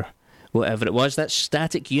Carry, or whatever it was. That's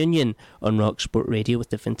Static Union on RockSport Radio with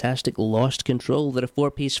the fantastic Lost Control. They're a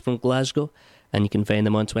four-piece from Glasgow, and you can find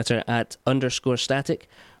them on Twitter at _static_union.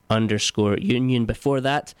 Before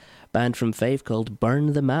that, band from Fife called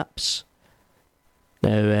Burn the Maps.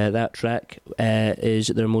 Now, that track is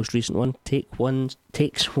their most recent one,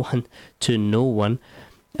 Takes One to Know One,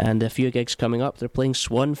 and a few gigs coming up. They're playing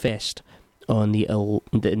Swanfest on the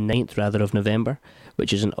 9th of November,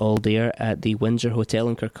 which is an all-dayer at the Windsor Hotel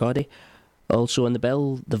in Kirkcaldy. Also on the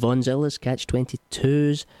bill, the Von Zillas,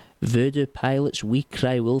 Catch-22s, Voodoo Pilots, We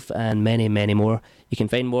Cry Wolf, and many, many more. You can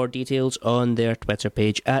find more details on their Twitter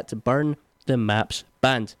page at Burn the Maps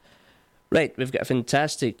Band. Right, we've got a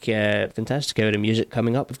fantastic hour of music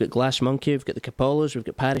coming up. We've got Glass Monkey, we've got the Capollos, we've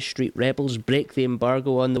got Paris Street Rebels, Break the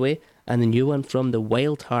Embargo on the way, and the new one from the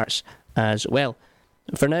Wild Hearts as well.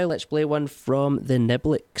 For now, let's play one from the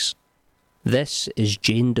Niblicks. This is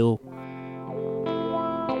Jane Doe.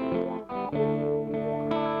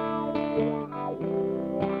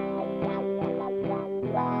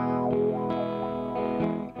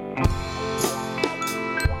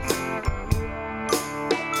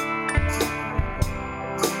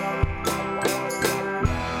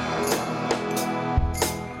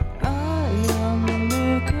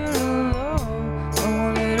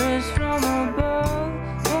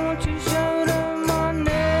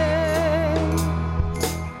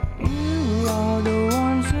 The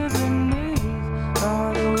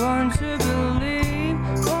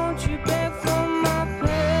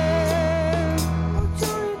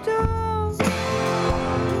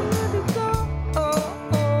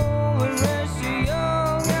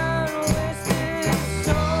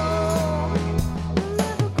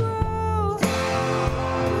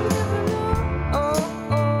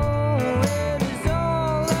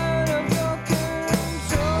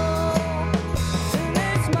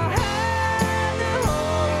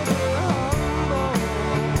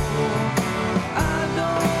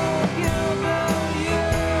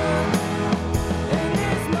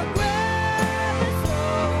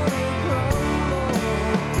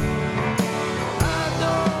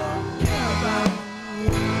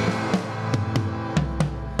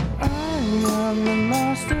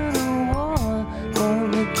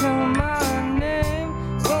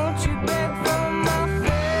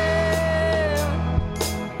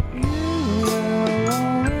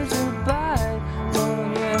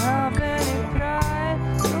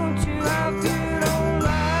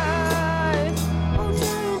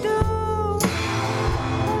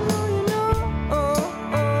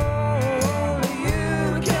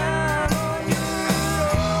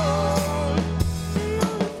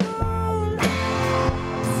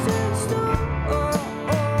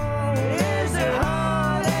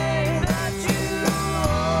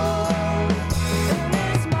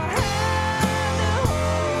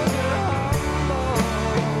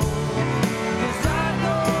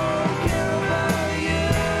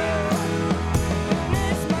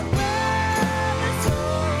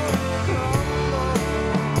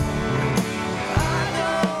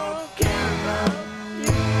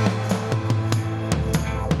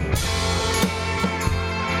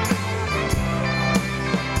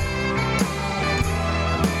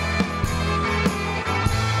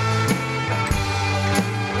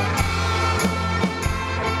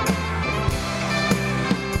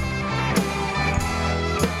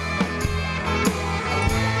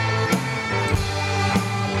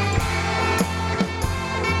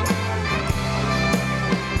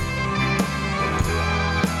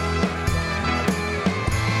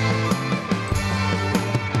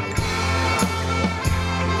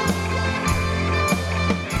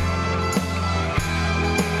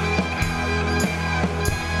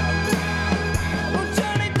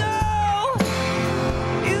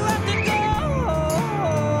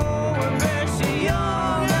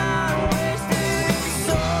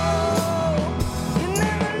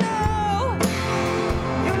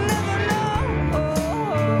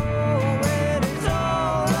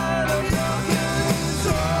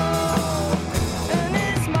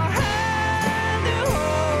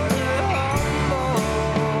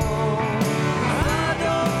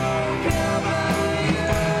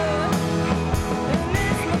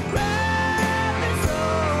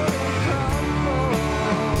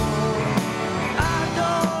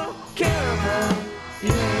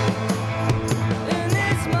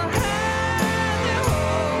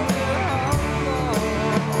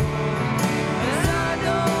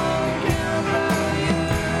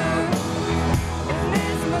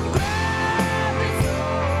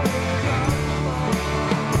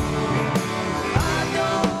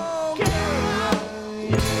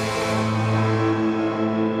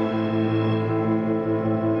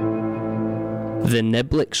The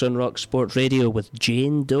Nibliks on RockSport Radio with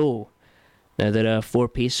Jane Doe. Now they're a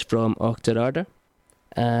four-piece from Auchterarder,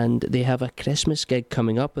 and they have a Christmas gig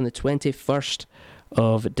coming up on the 21st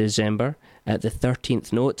of December at the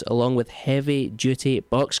 13th Note, along with Heavy Duty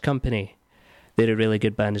Box Company. They're a really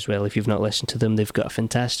good band as well. If you've not listened to them, they've got a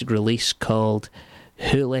fantastic release called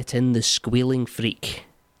Who Let In the Squealing Freak.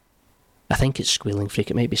 I think it's Squealing Freak,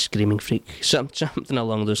 it might be Screaming Freak, something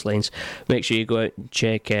along those lines. Make sure you go out and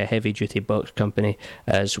check Heavy Duty Box Company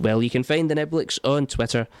as well. You can find the Nibliks on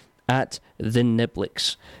Twitter at the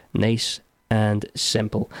Nibliks. Nice and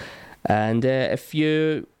simple. And if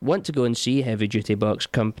you want to go and see Heavy Duty Box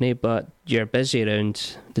Company, but you're busy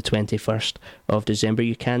around the 21st of December,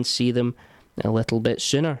 you can see them a little bit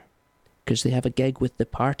sooner, because they have a gig with the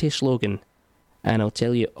party slogan. And I'll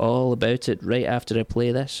tell you all about it right after I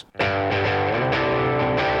play this.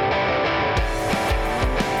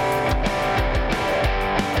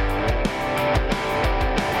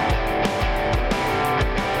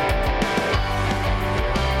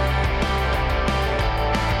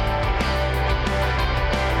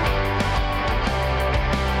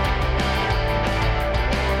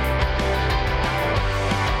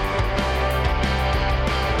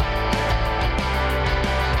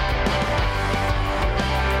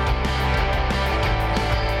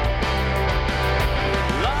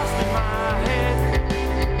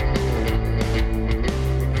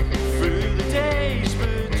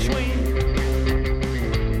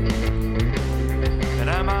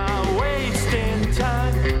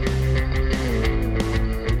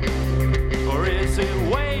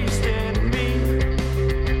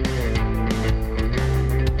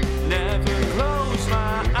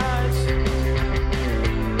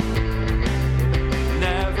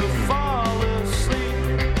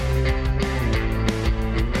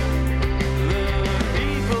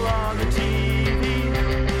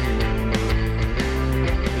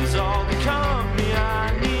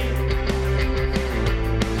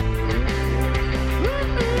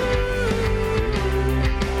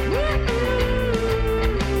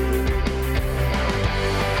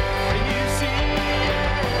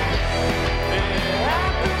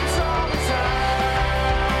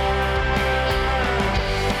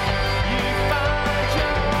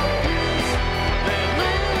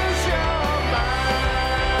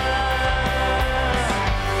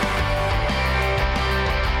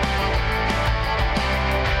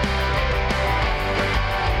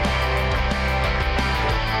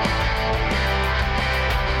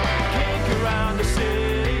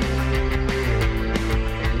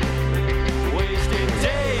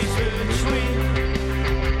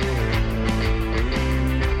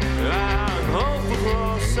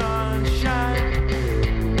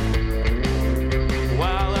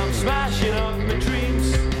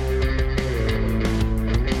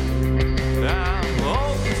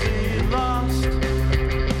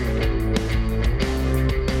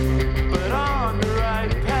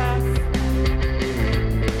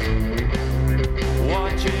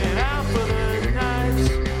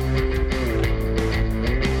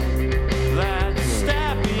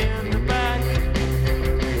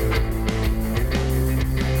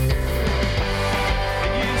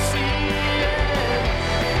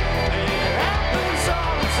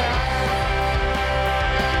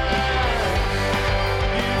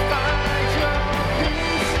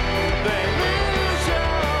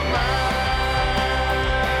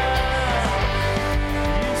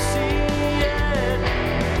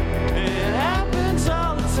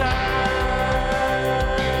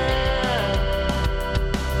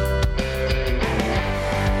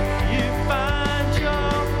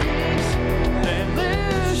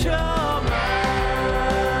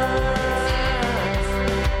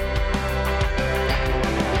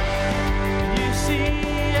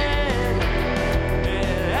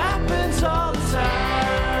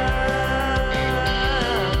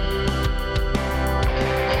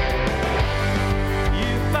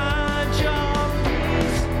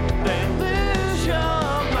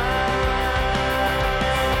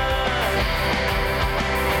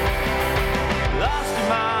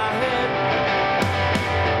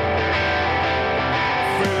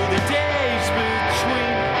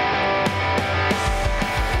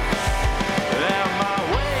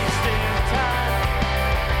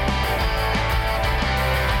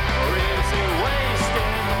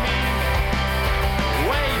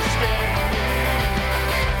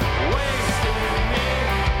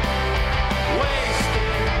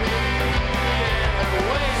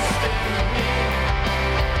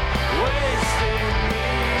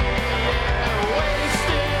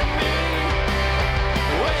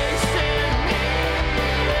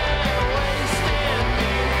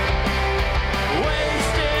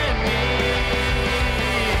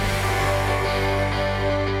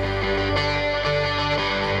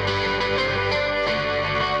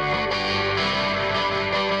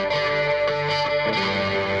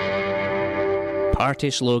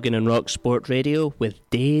 Party Slogan on RockSport Radio with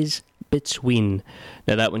Days Between.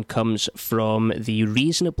 Now that one comes from the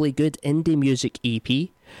Reasonably Good Indie Music EP,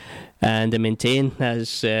 and I maintain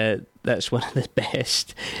as that's one of the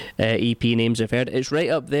best EP names I've heard. It's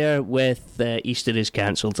right up there with Easter is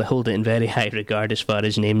Cancelled. I hold it in very high regard as far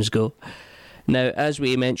as names go. Now, as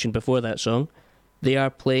we mentioned before that song, they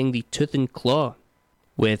are playing the Tooth and Claw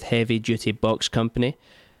with Heavy Duty Box Company.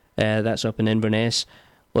 That's up in Inverness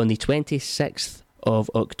on the 26th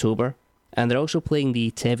of October. And they're also playing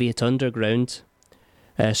the Teviot Underground,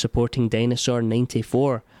 supporting Dinosaur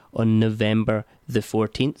 94 on November the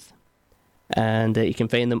 14th. And you can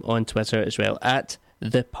find them on Twitter as well, at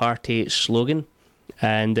The Party Slogan.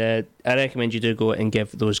 And I recommend you do go and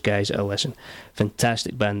give those guys a listen.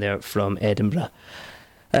 Fantastic band there from Edinburgh.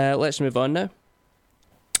 Let's move on now,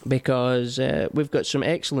 because we've got some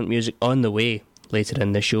excellent music on the way later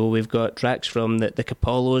in the show. We've got tracks from the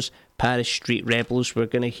Capollos, Paris Street Rebels. We're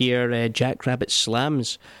going to hear Jackrabbit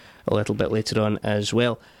Slams a little bit later on as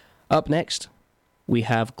well. Up next, we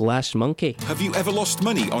have Glass Monkey. Have you ever lost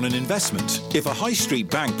money on an investment? If a high street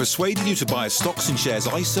bank persuaded you to buy a stocks and shares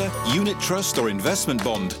ISA, unit trust or investment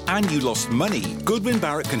bond, and you lost money, Goodwin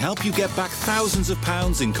Barrett can help you get back thousands of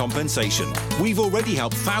pounds in compensation. We've already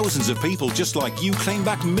helped thousands of people just like you claim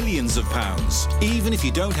back millions of pounds. Even if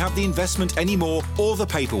you don't have the investment anymore or the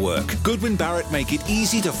paperwork, Goodwin Barrett make it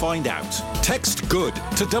easy to find out. Text GOOD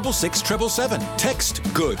to 66777. Text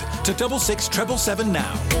GOOD to 66777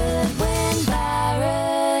 now. Goodwin Barrett.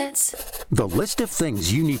 The list of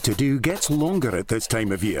things you need to do gets longer at this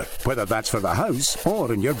time of year, whether that's for the house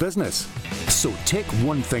or in your business. So tick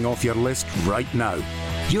one thing off your list right now.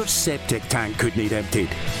 Your septic tank could need emptied.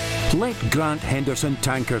 Let Grant Henderson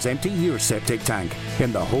Tankers empty your septic tank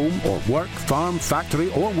in the home or work, farm, factory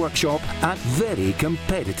or workshop at very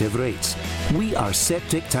competitive rates. We are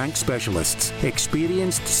septic tank specialists,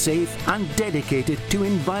 experienced, safe and dedicated to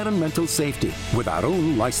environmental safety with our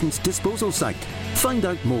own licensed disposal site. Find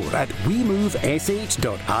out more at wemove.sh.it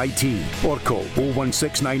or call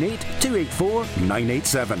 01698 284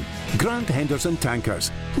 987. Grant Henderson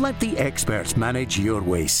Tankers. Let the experts manage your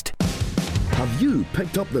waste. Have you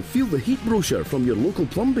picked up the Feel the Heat brochure from your local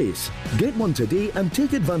plumb base? Get one today and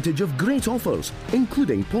take advantage of great offers,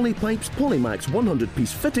 including Polypipe's Polymax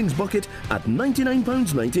 100-piece fittings bucket at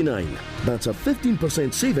 £99.99. That's a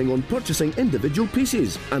 15% saving on purchasing individual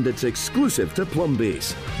pieces, and it's exclusive to plumb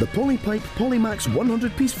base. The Polypipe Polymax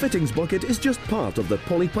 100-piece fittings bucket is just part of the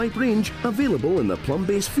Polypipe range available in the plumb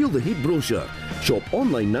base Feel the Heat brochure. Shop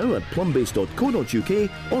online now at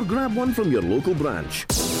plumbase.co.uk or grab one from your local branch.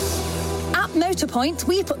 At Motorpoint,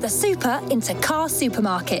 we put the super into car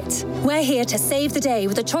supermarket. We're here to save the day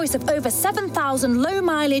with a choice of over 7,000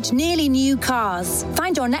 low-mileage, nearly new cars.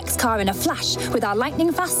 Find your next car in a flash with our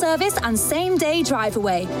lightning fast service and same-day drive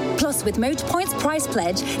away. Plus, with Motorpoint's price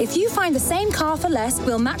pledge, if you find the same car for less,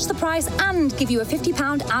 we'll match the price and give you a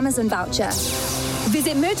 £50 Amazon voucher.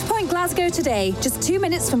 Visit Motorpoint Glasgow today, just 2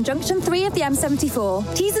 minutes from Junction 3 of the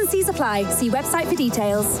M74. T's and C's apply. See website for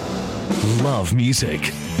details. Love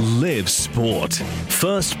music, live sport.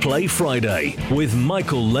 First Play Friday with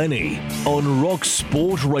Michael Lennie on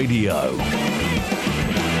RockSport Radio.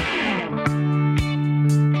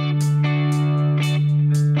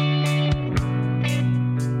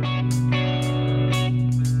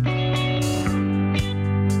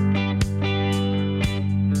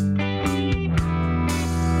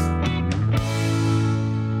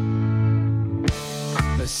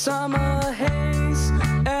 The summer haze,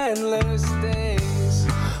 endless days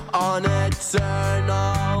on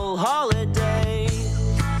eternal holiday,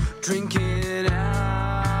 drinking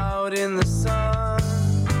out in the sun,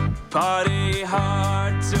 party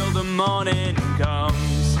hard till the morning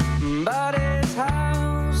comes. Body's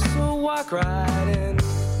house, so walk right in,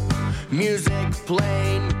 music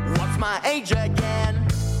playing, what's my age again?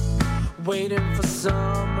 Waiting for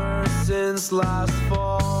summer since last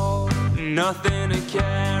fall, nothing to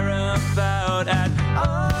care about at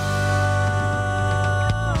all.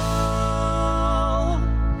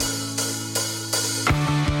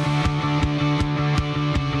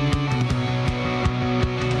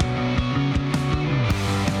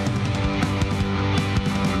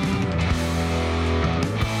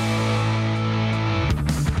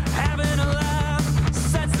 Having a laugh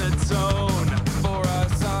sets the tone for a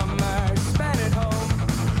summer spent at home.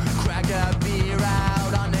 Crack a beer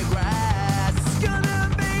out on the grass. It's gonna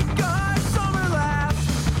be good summer laugh.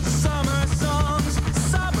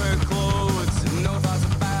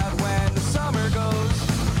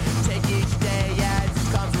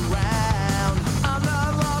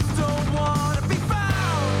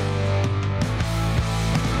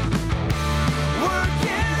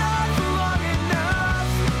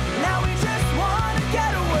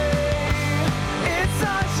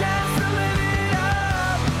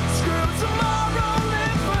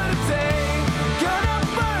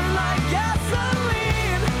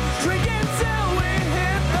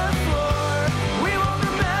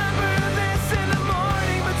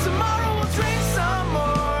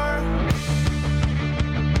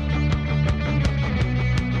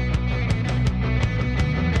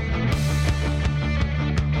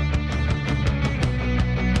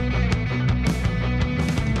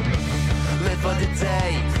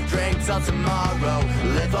 till tomorrow,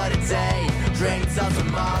 live for the day. Drink till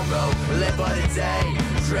tomorrow, live for the day.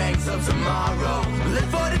 Drink till tomorrow, live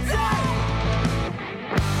for the day.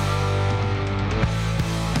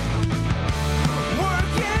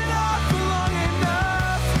 Working hard for long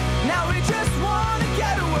enough, now we just wanna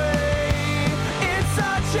get away. It's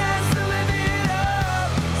our chance to live it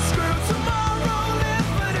up. Screw tomorrow, live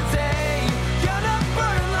for the day. Gonna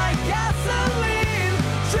burn like gasoline,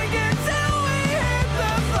 drink until we hit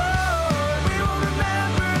the floor. We won't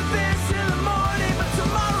remember this in the morning, but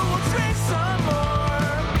tomorrow we'll drink some more.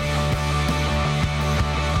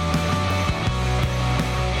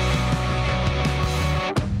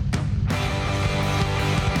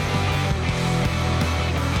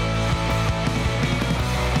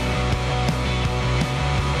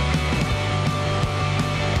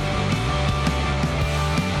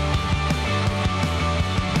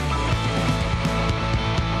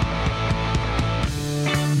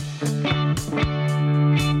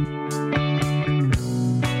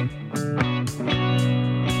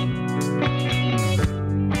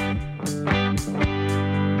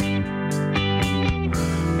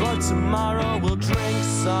 But tomorrow we'll drink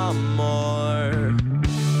some more.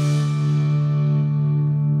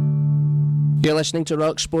 You're listening to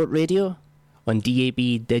RockSport Radio on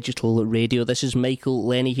DAB Digital Radio. This is Michael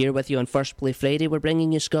Lennie here with you on First Play Friday. We're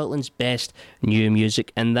bringing you Scotland's best new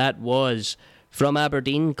music, and that was from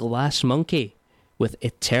Aberdeen, Glass Monkey with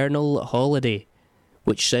Eternal Holiday,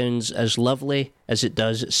 which sounds as lovely as it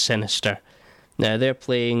does sinister. Now, they're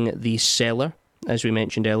playing the Cellar, as we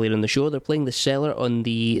mentioned earlier in the show. They're playing the Cellar on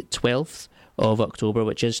the 12th of October,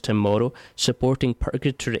 which is tomorrow, supporting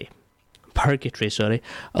Purgatory,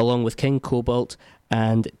 along with King Cobalt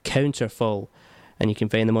and Counterfall. And you can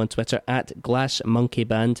find them on Twitter at Glass Monkey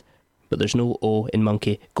Band, but there's no O in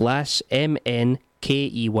monkey. Glass,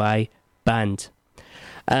 MNKEY Band.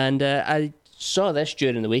 And I saw this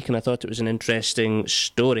during the week and I thought it was an interesting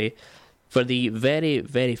story. For the very,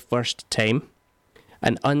 very first time,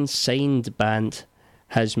 an unsigned band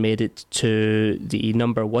has made it to the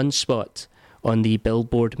number one spot on the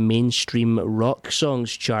Billboard Mainstream Rock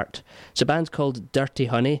Songs chart. It's a band called Dirty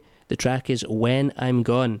Honey. The track is When I'm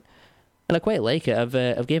Gone, and I quite like it.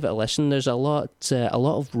 I've gave it a listen. There's a lot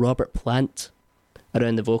of Robert Plant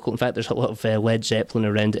around the vocal. In fact, there's a lot of Led Zeppelin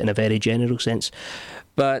around it in a very general sense.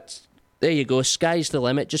 But there you go. Sky's the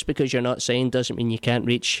limit. Just because you're not signed doesn't mean you can't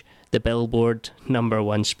reach the Billboard number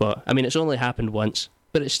one spot. I mean, it's only happened once,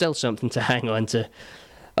 but it's still something to hang on to.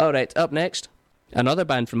 All right, up next, another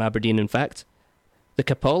band from Aberdeen, in fact, the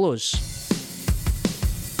Capollos.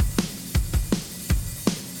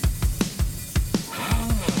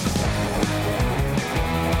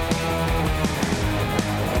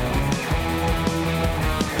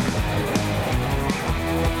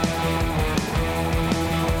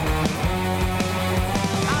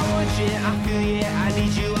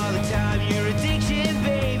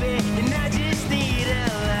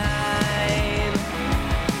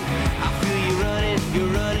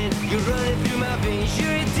 You're running through my veins.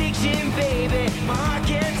 Your addiction,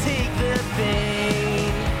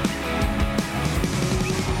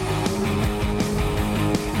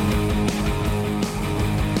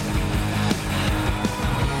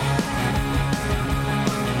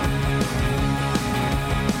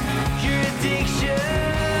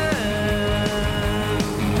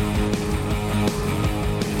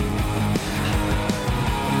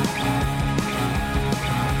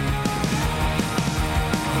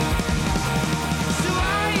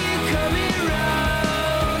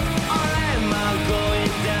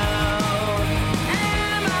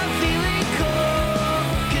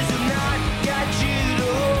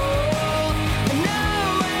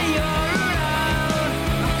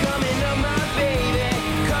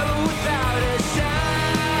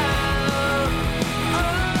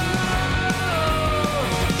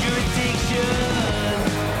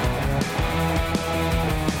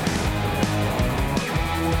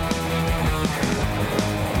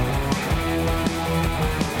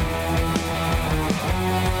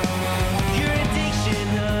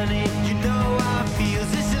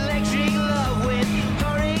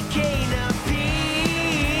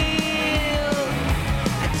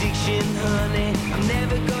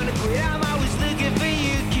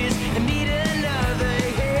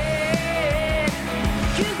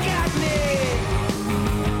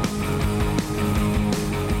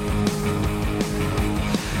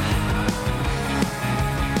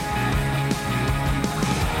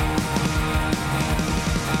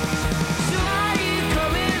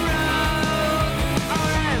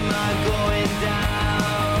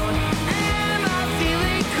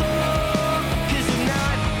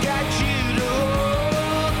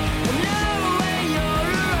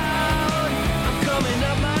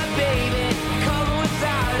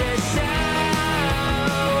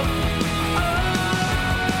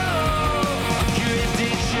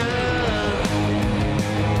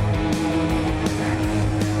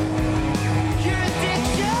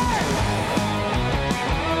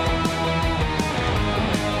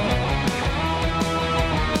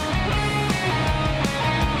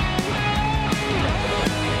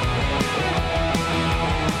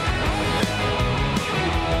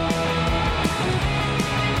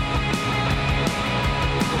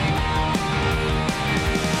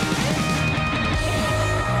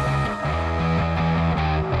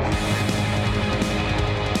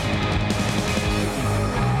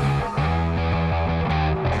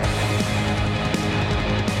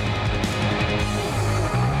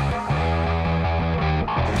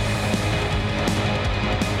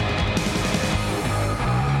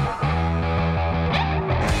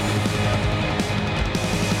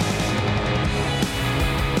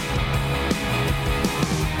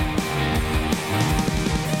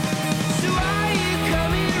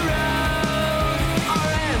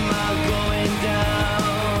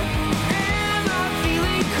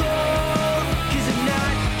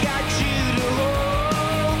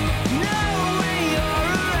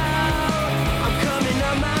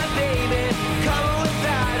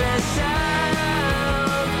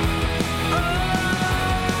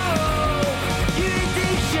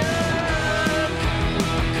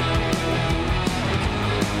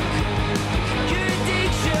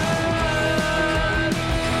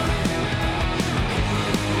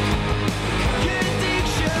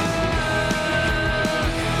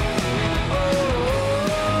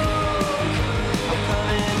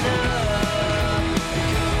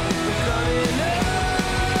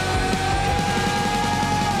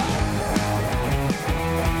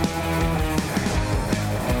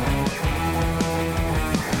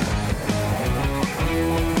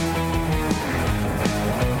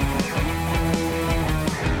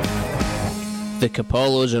 The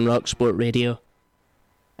Capollos on RockSport Radio,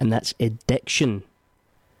 and that's Addiction.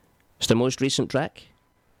 It's the most recent track,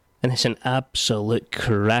 and it's an absolute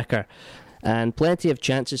cracker, and plenty of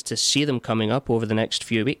chances to see them coming up over the next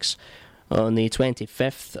few weeks. On the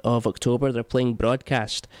 25th of October, they're playing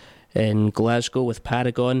Broadcast in Glasgow with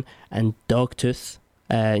Paragon and Dogtooth.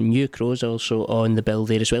 New Crow's also on the bill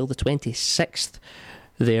there as well. The 26th,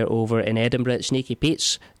 they're over in Edinburgh at Sneaky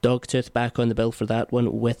Pete's. Dogtooth back on the bill for that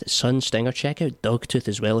one with Sunstinger. Check out Dogtooth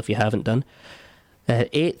as well if you haven't done.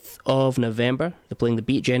 8th of November, they're playing the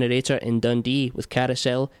Beat Generator in Dundee with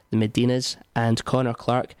Carousel, the Medinas and Connor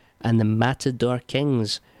Clark and the Matador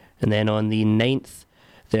Kings. And then on the 9th,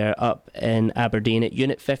 they're up in Aberdeen at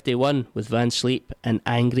Unit 51 with Van Sleep and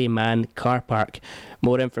Angry Man Car Park.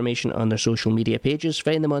 More information on their social media pages.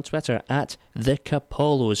 Find them on Twitter at The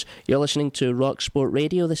Capollos. You're listening to RockSport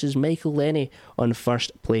Radio. This is Michael Lennie on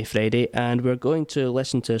First Play Friday, and we're going to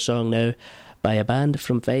listen to a song now by a band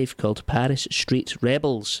from Fife called Paris Street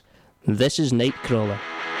Rebels. This is Nightcrawler.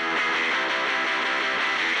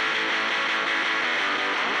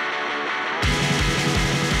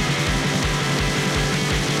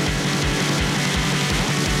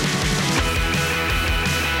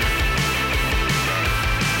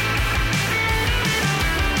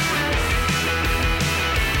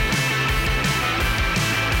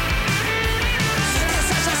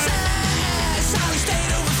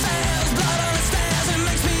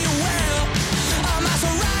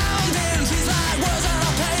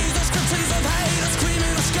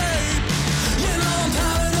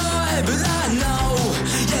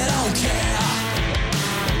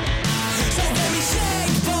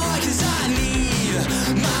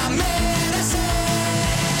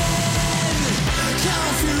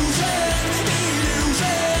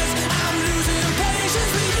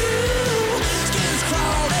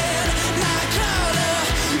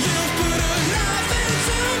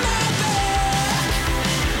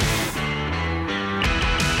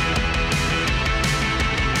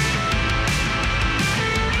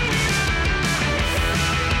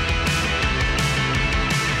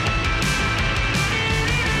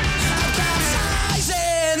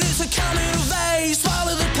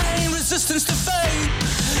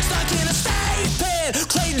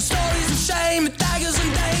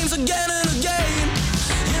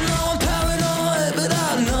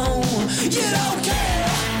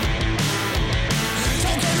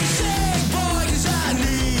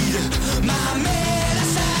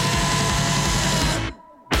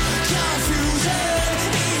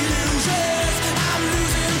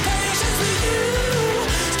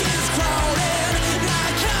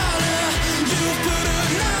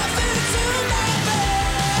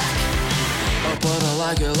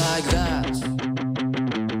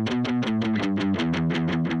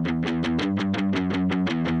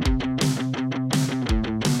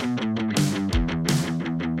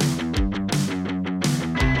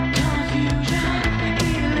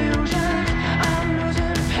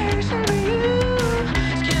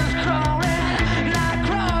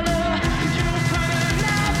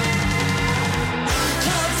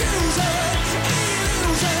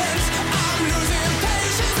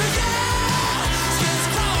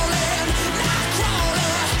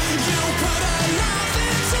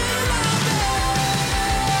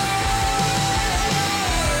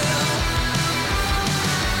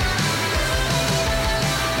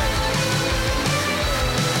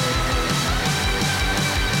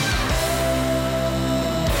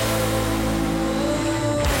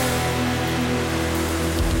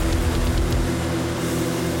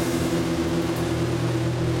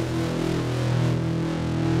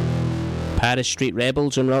 Paris Street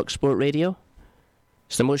Rebels on RockSport Radio.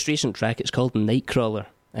 It's the most recent track. It's called Nightcrawler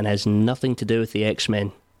and has nothing to do with the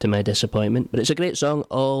X-Men, to my disappointment, but it's a great song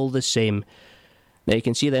all the same. Now you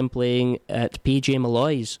can see them playing at PJ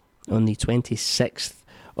Malloy's on the 26th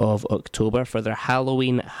of October for their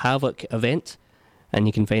Halloween Havoc event, and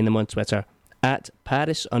you can find them on Twitter at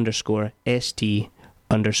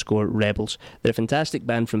Paris_ST_Rebels. They're a fantastic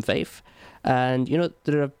band from Fife, and you know,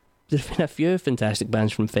 there've been a few fantastic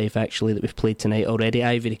bands from Fife actually that we've played tonight already.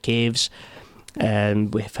 Ivory Caves,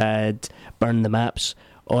 we've had Burn the Maps,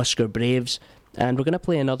 Oscar Braves, and we're going to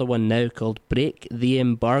play another one now called Break the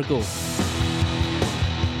Embargo.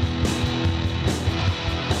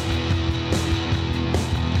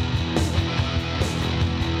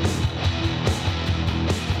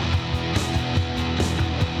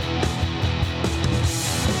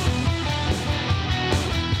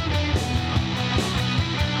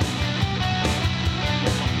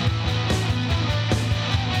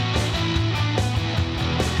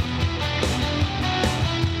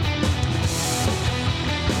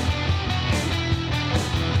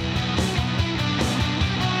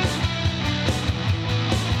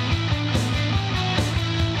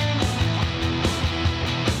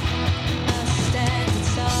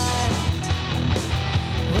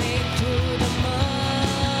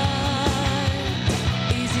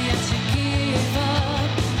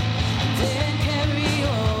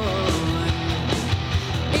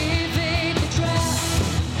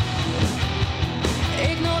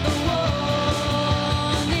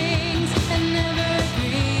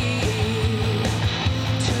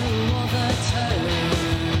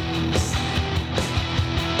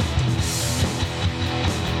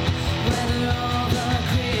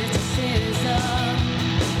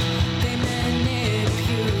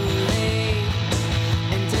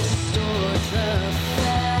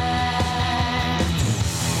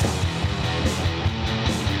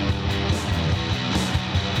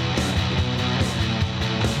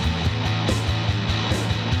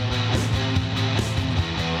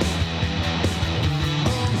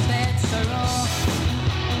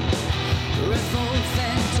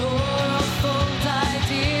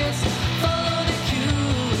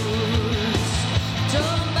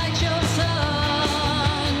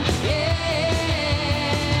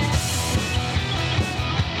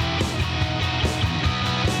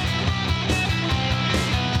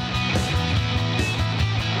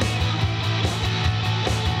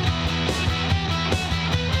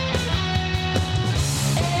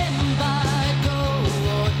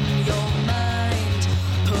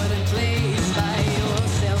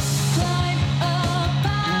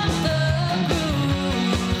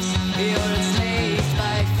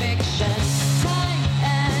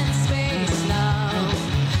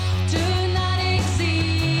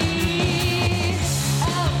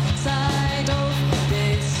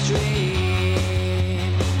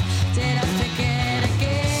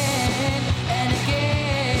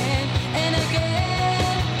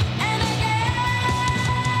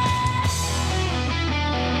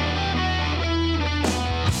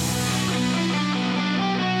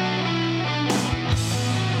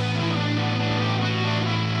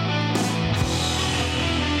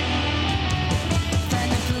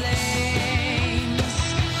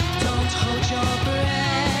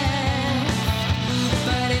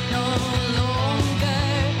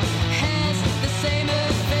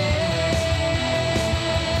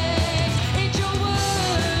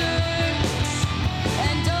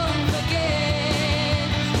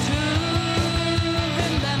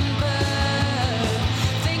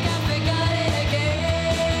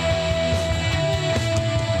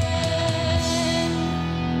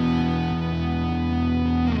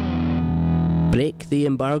 Break the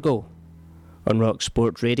Embargo on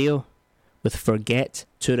RockSport Radio with Forget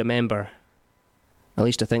to Remember. At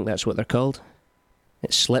least I think that's what they're called.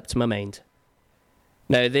 It slipped my mind.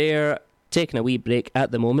 Now, they're taking a wee break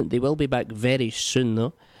at the moment. They will be back very soon,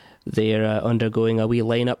 though. They're undergoing a wee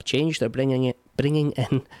line-up change. They're bringing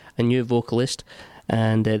in a new vocalist,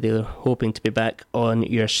 and they're hoping to be back on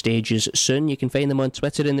your stages soon. You can find them on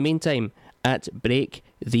Twitter in the meantime, at Break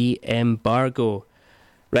the Embargo.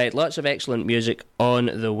 Right, lots of excellent music on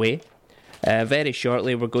the way. Very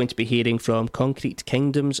shortly we're going to be hearing from Concrete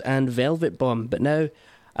Kingdoms and Velvet Bomb, but now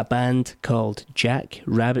a band called Jack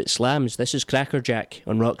Rabbit Slams. This is Cracker Jack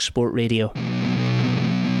on RockSport Radio.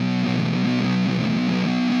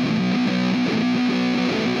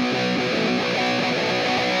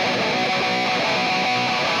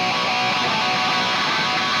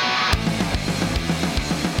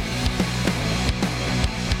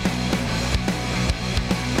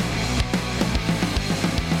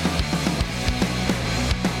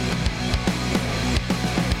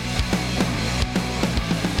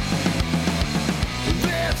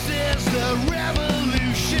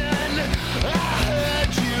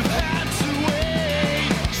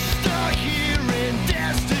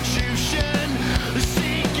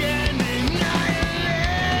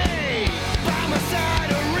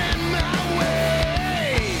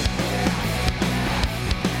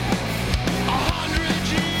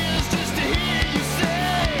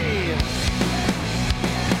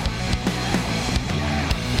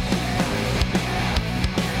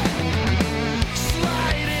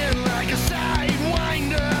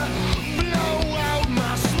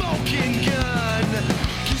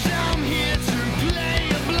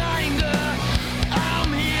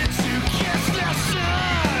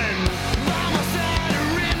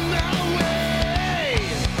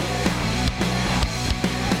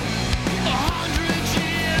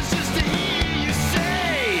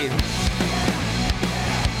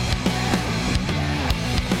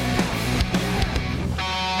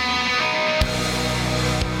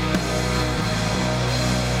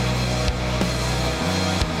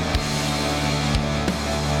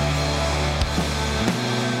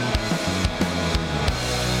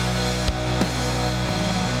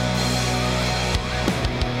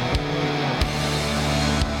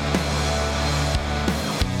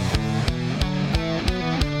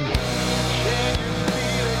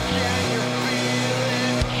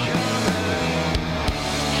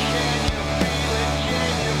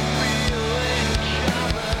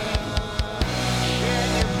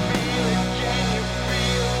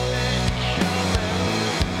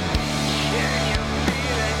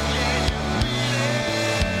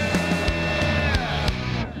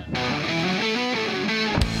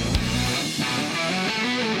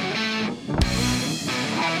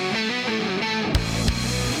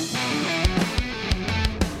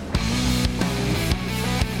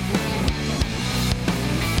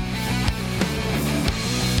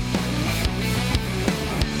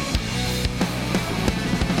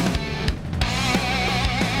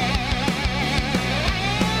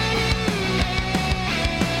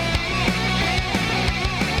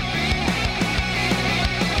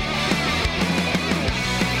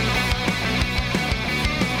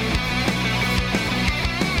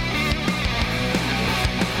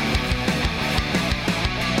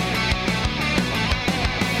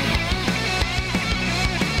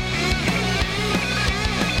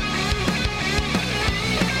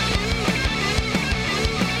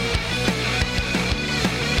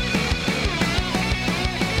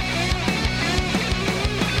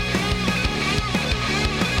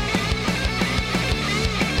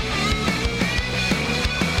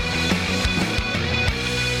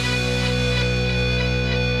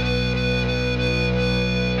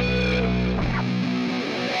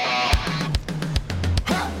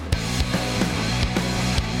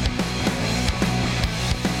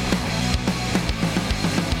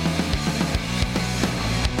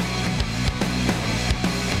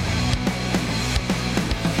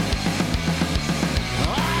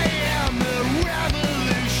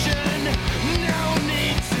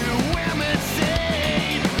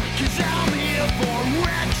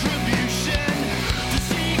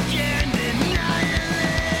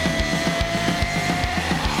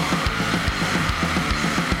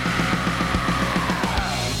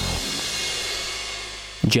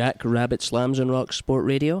 Jack Rabbit Slams on RockSport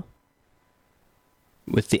Radio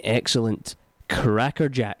with the excellent Cracker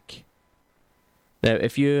Jack. Now,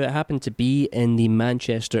 if you happen to be in the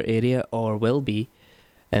Manchester area, or will be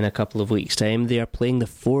in a couple of weeks' time, they are playing the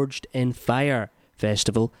Forged in Fire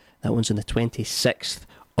Festival. That one's on the 26th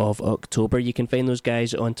of October. You can find those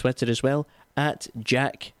guys on Twitter as well, at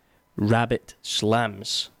Jack Rabbit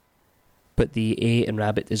slams. But the A in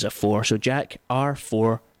rabbit is a 4. So Jack,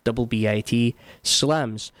 R4, double BIT,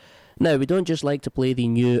 slams. Now, we don't just like to play the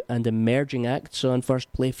new and emerging acts on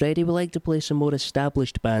First Play Friday, we like to play some more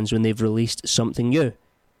established bands when they've released something new.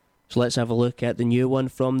 So let's have a look at the new one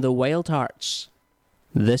from the Wild Hearts.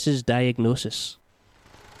 This is Diagnosis.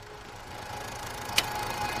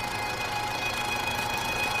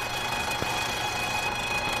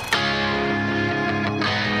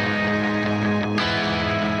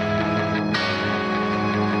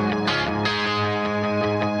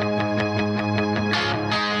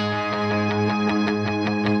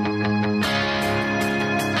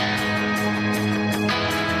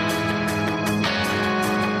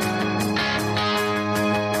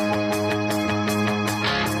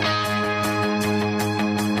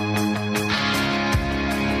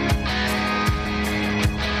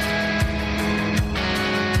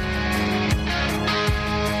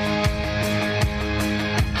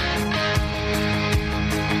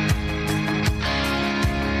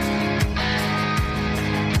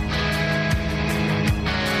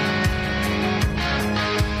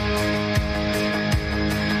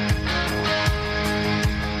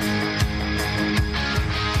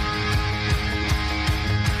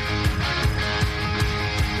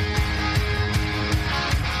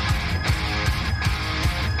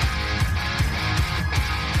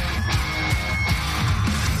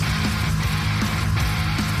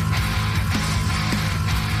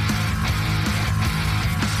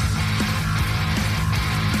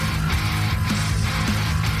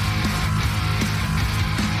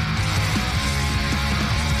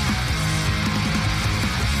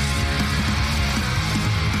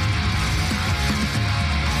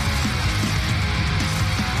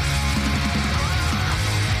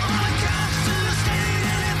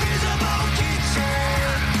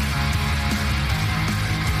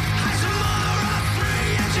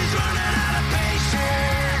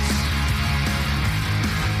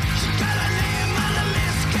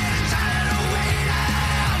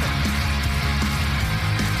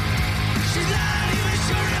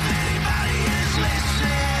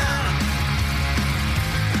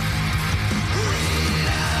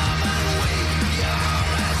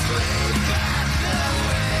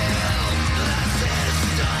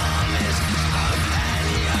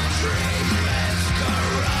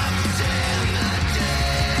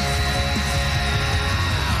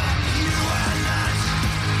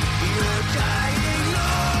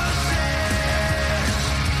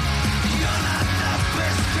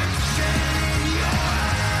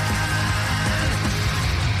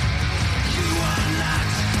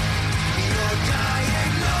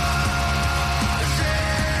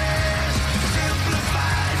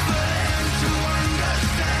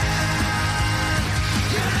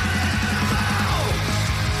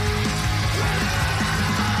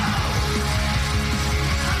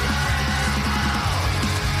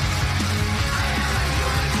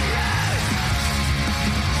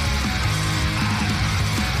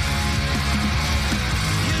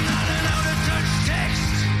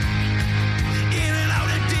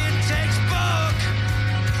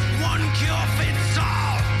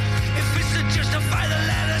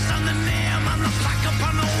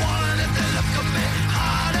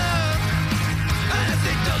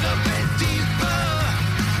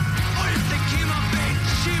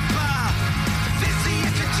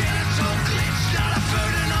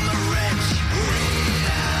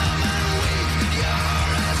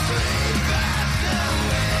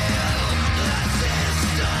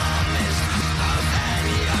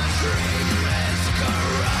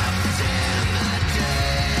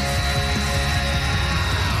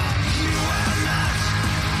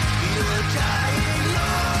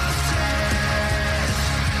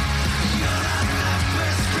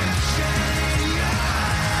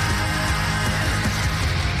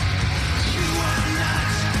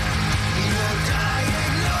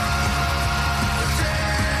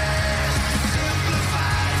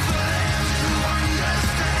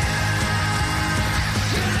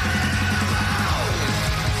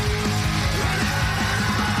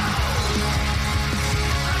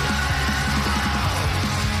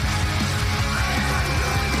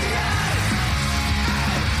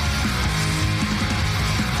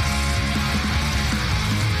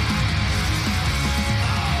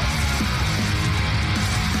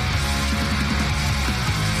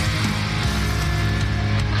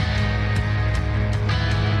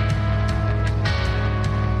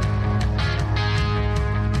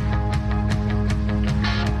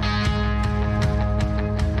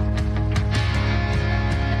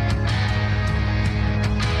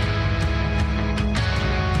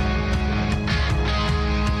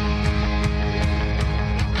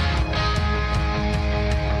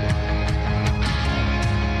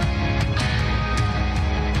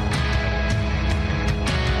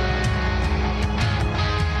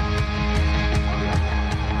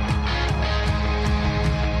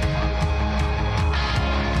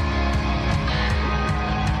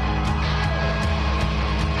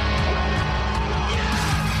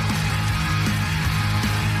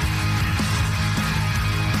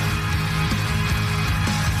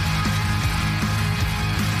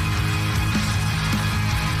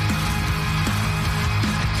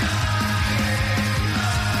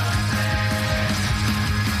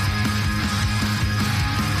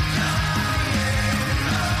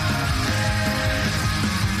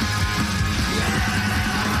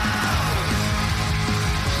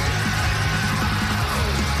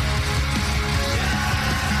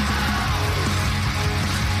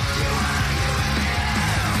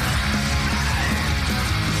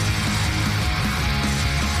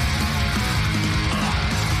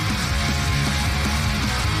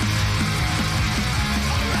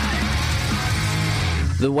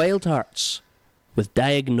 The Wild Hearts with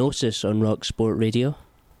Diagnosis on RockSport Radio.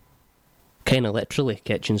 Kind of literally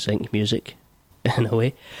kitchen sink music, in a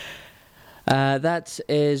way. That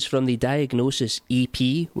is from the Diagnosis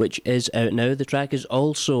EP, which is out now. The track is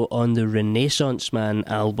also on the Renaissance Man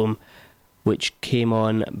album, which came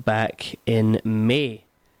on back in May.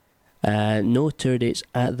 No tour dates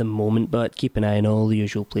at the moment, but keep an eye on all the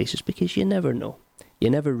usual places because you never know.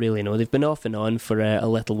 You never really know. They've been off and on for a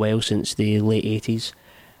little while since the late 80s.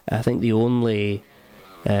 I think the only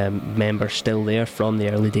member still there from the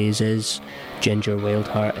early days is Ginger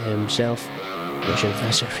Wildheart himself. Not sure if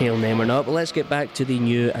that's a real name or not, but let's get back to the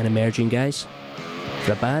new and emerging guys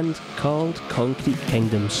for a band called Concrete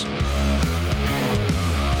Kingdoms.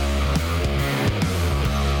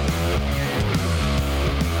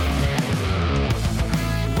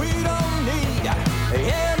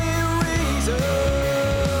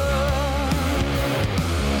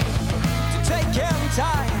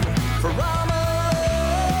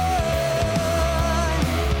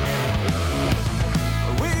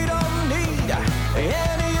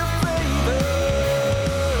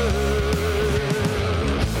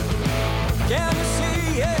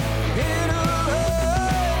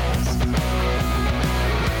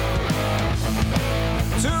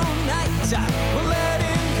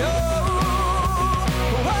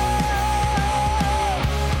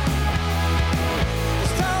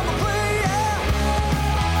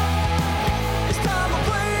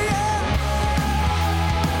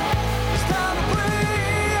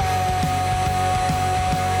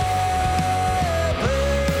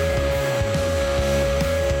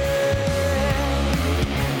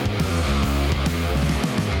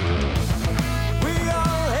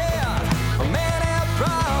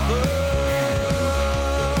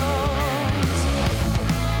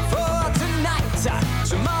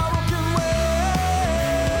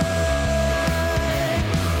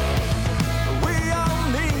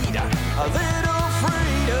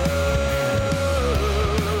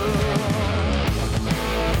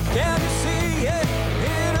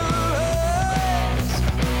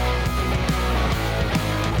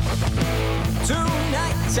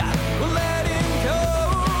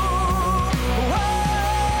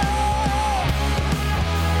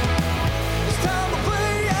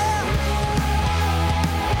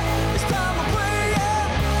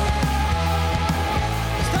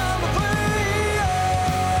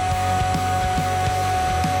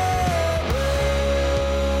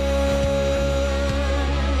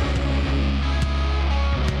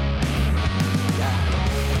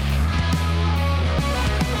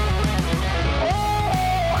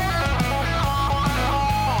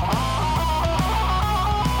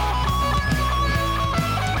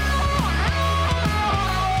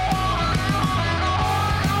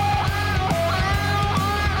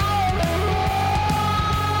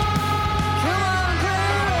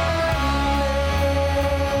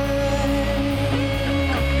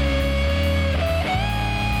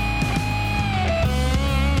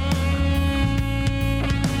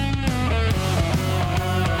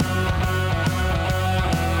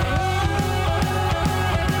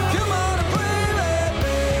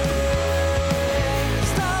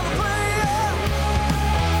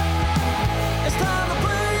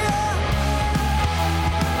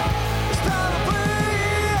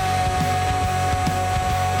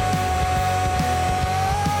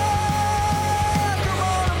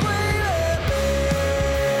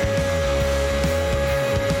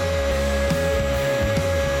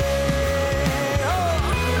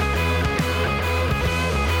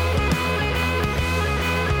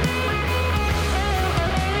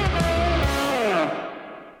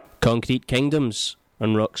 Concrete Kingdoms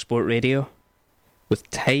on RockSport Radio with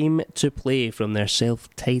Time to Play from their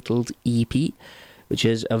self-titled EP, which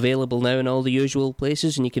is available now in all the usual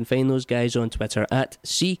places, and you can find those guys on Twitter at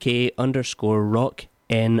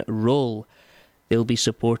CK_rock'n'roll. They'll be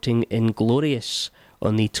supporting Inglorious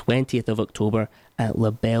on the 20th of October at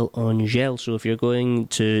La Belle Angèle, so if you're going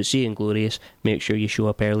to see Inglorious, make sure you show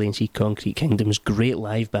up early and see Concrete Kingdoms. Great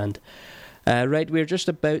live band. Right, we're just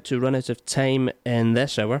about to run out of time in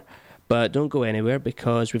this hour, but don't go anywhere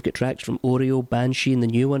because we've got tracks from Oreo, Banshee and the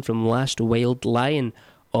new one from Last Wild Lion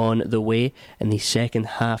on the way in the second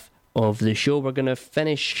half of the show. We're going to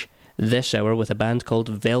finish this hour with a band called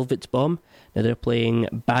Velvet Bomb. Now they're playing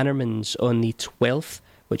Bannerman's on the 12th,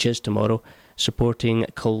 which is tomorrow, supporting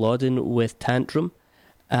Culloden with Tantrum.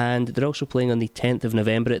 And they're also playing on the 10th of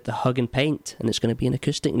November at the Hug and Pint, and it's going to be an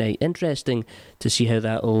acoustic night. Interesting to see how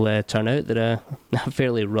that'll turn out. They're a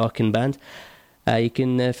fairly rocking band. You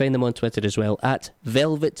can find them on Twitter as well, at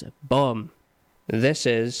Velvet Bomb. This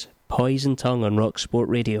is Poison Tongue on RockSport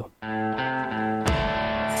Radio.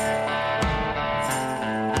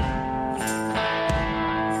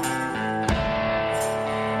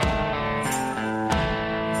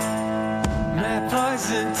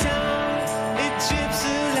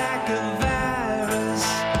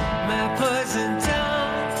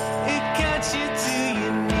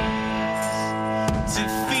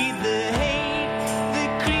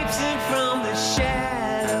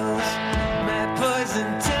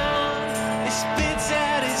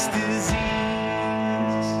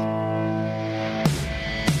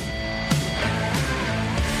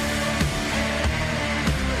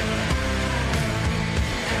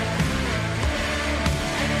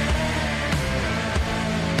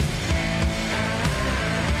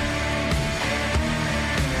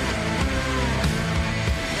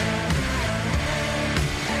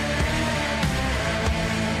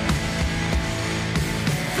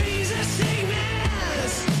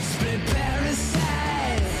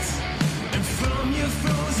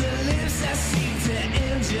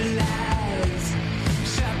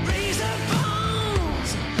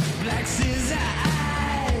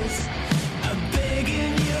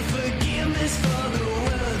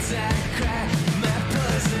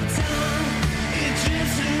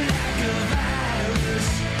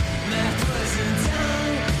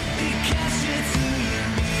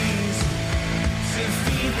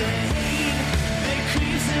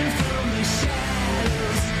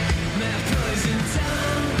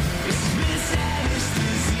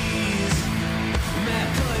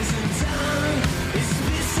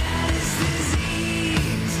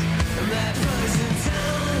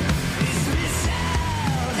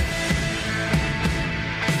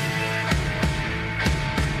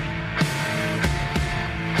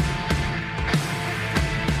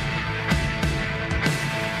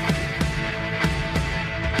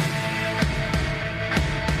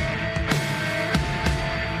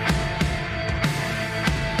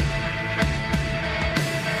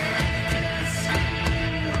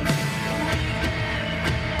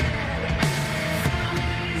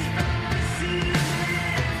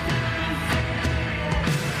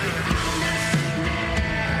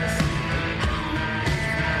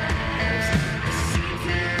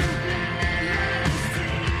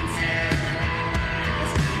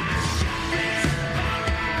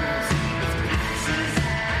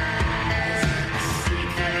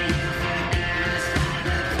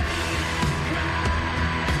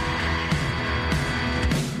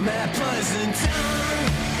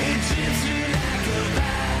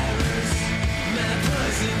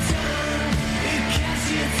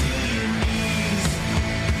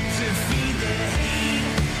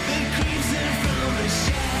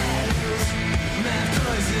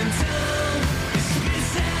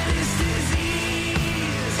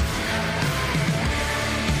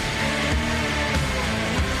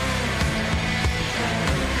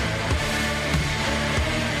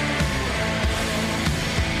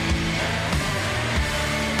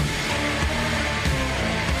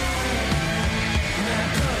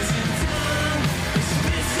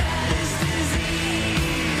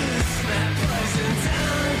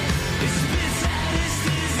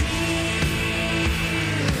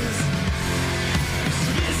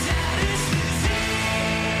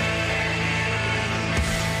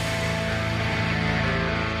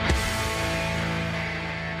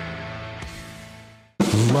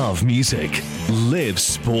 Love music, live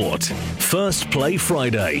sport. First Play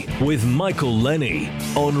Friday with Michael Lennie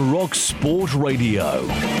on RockSport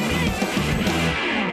Radio.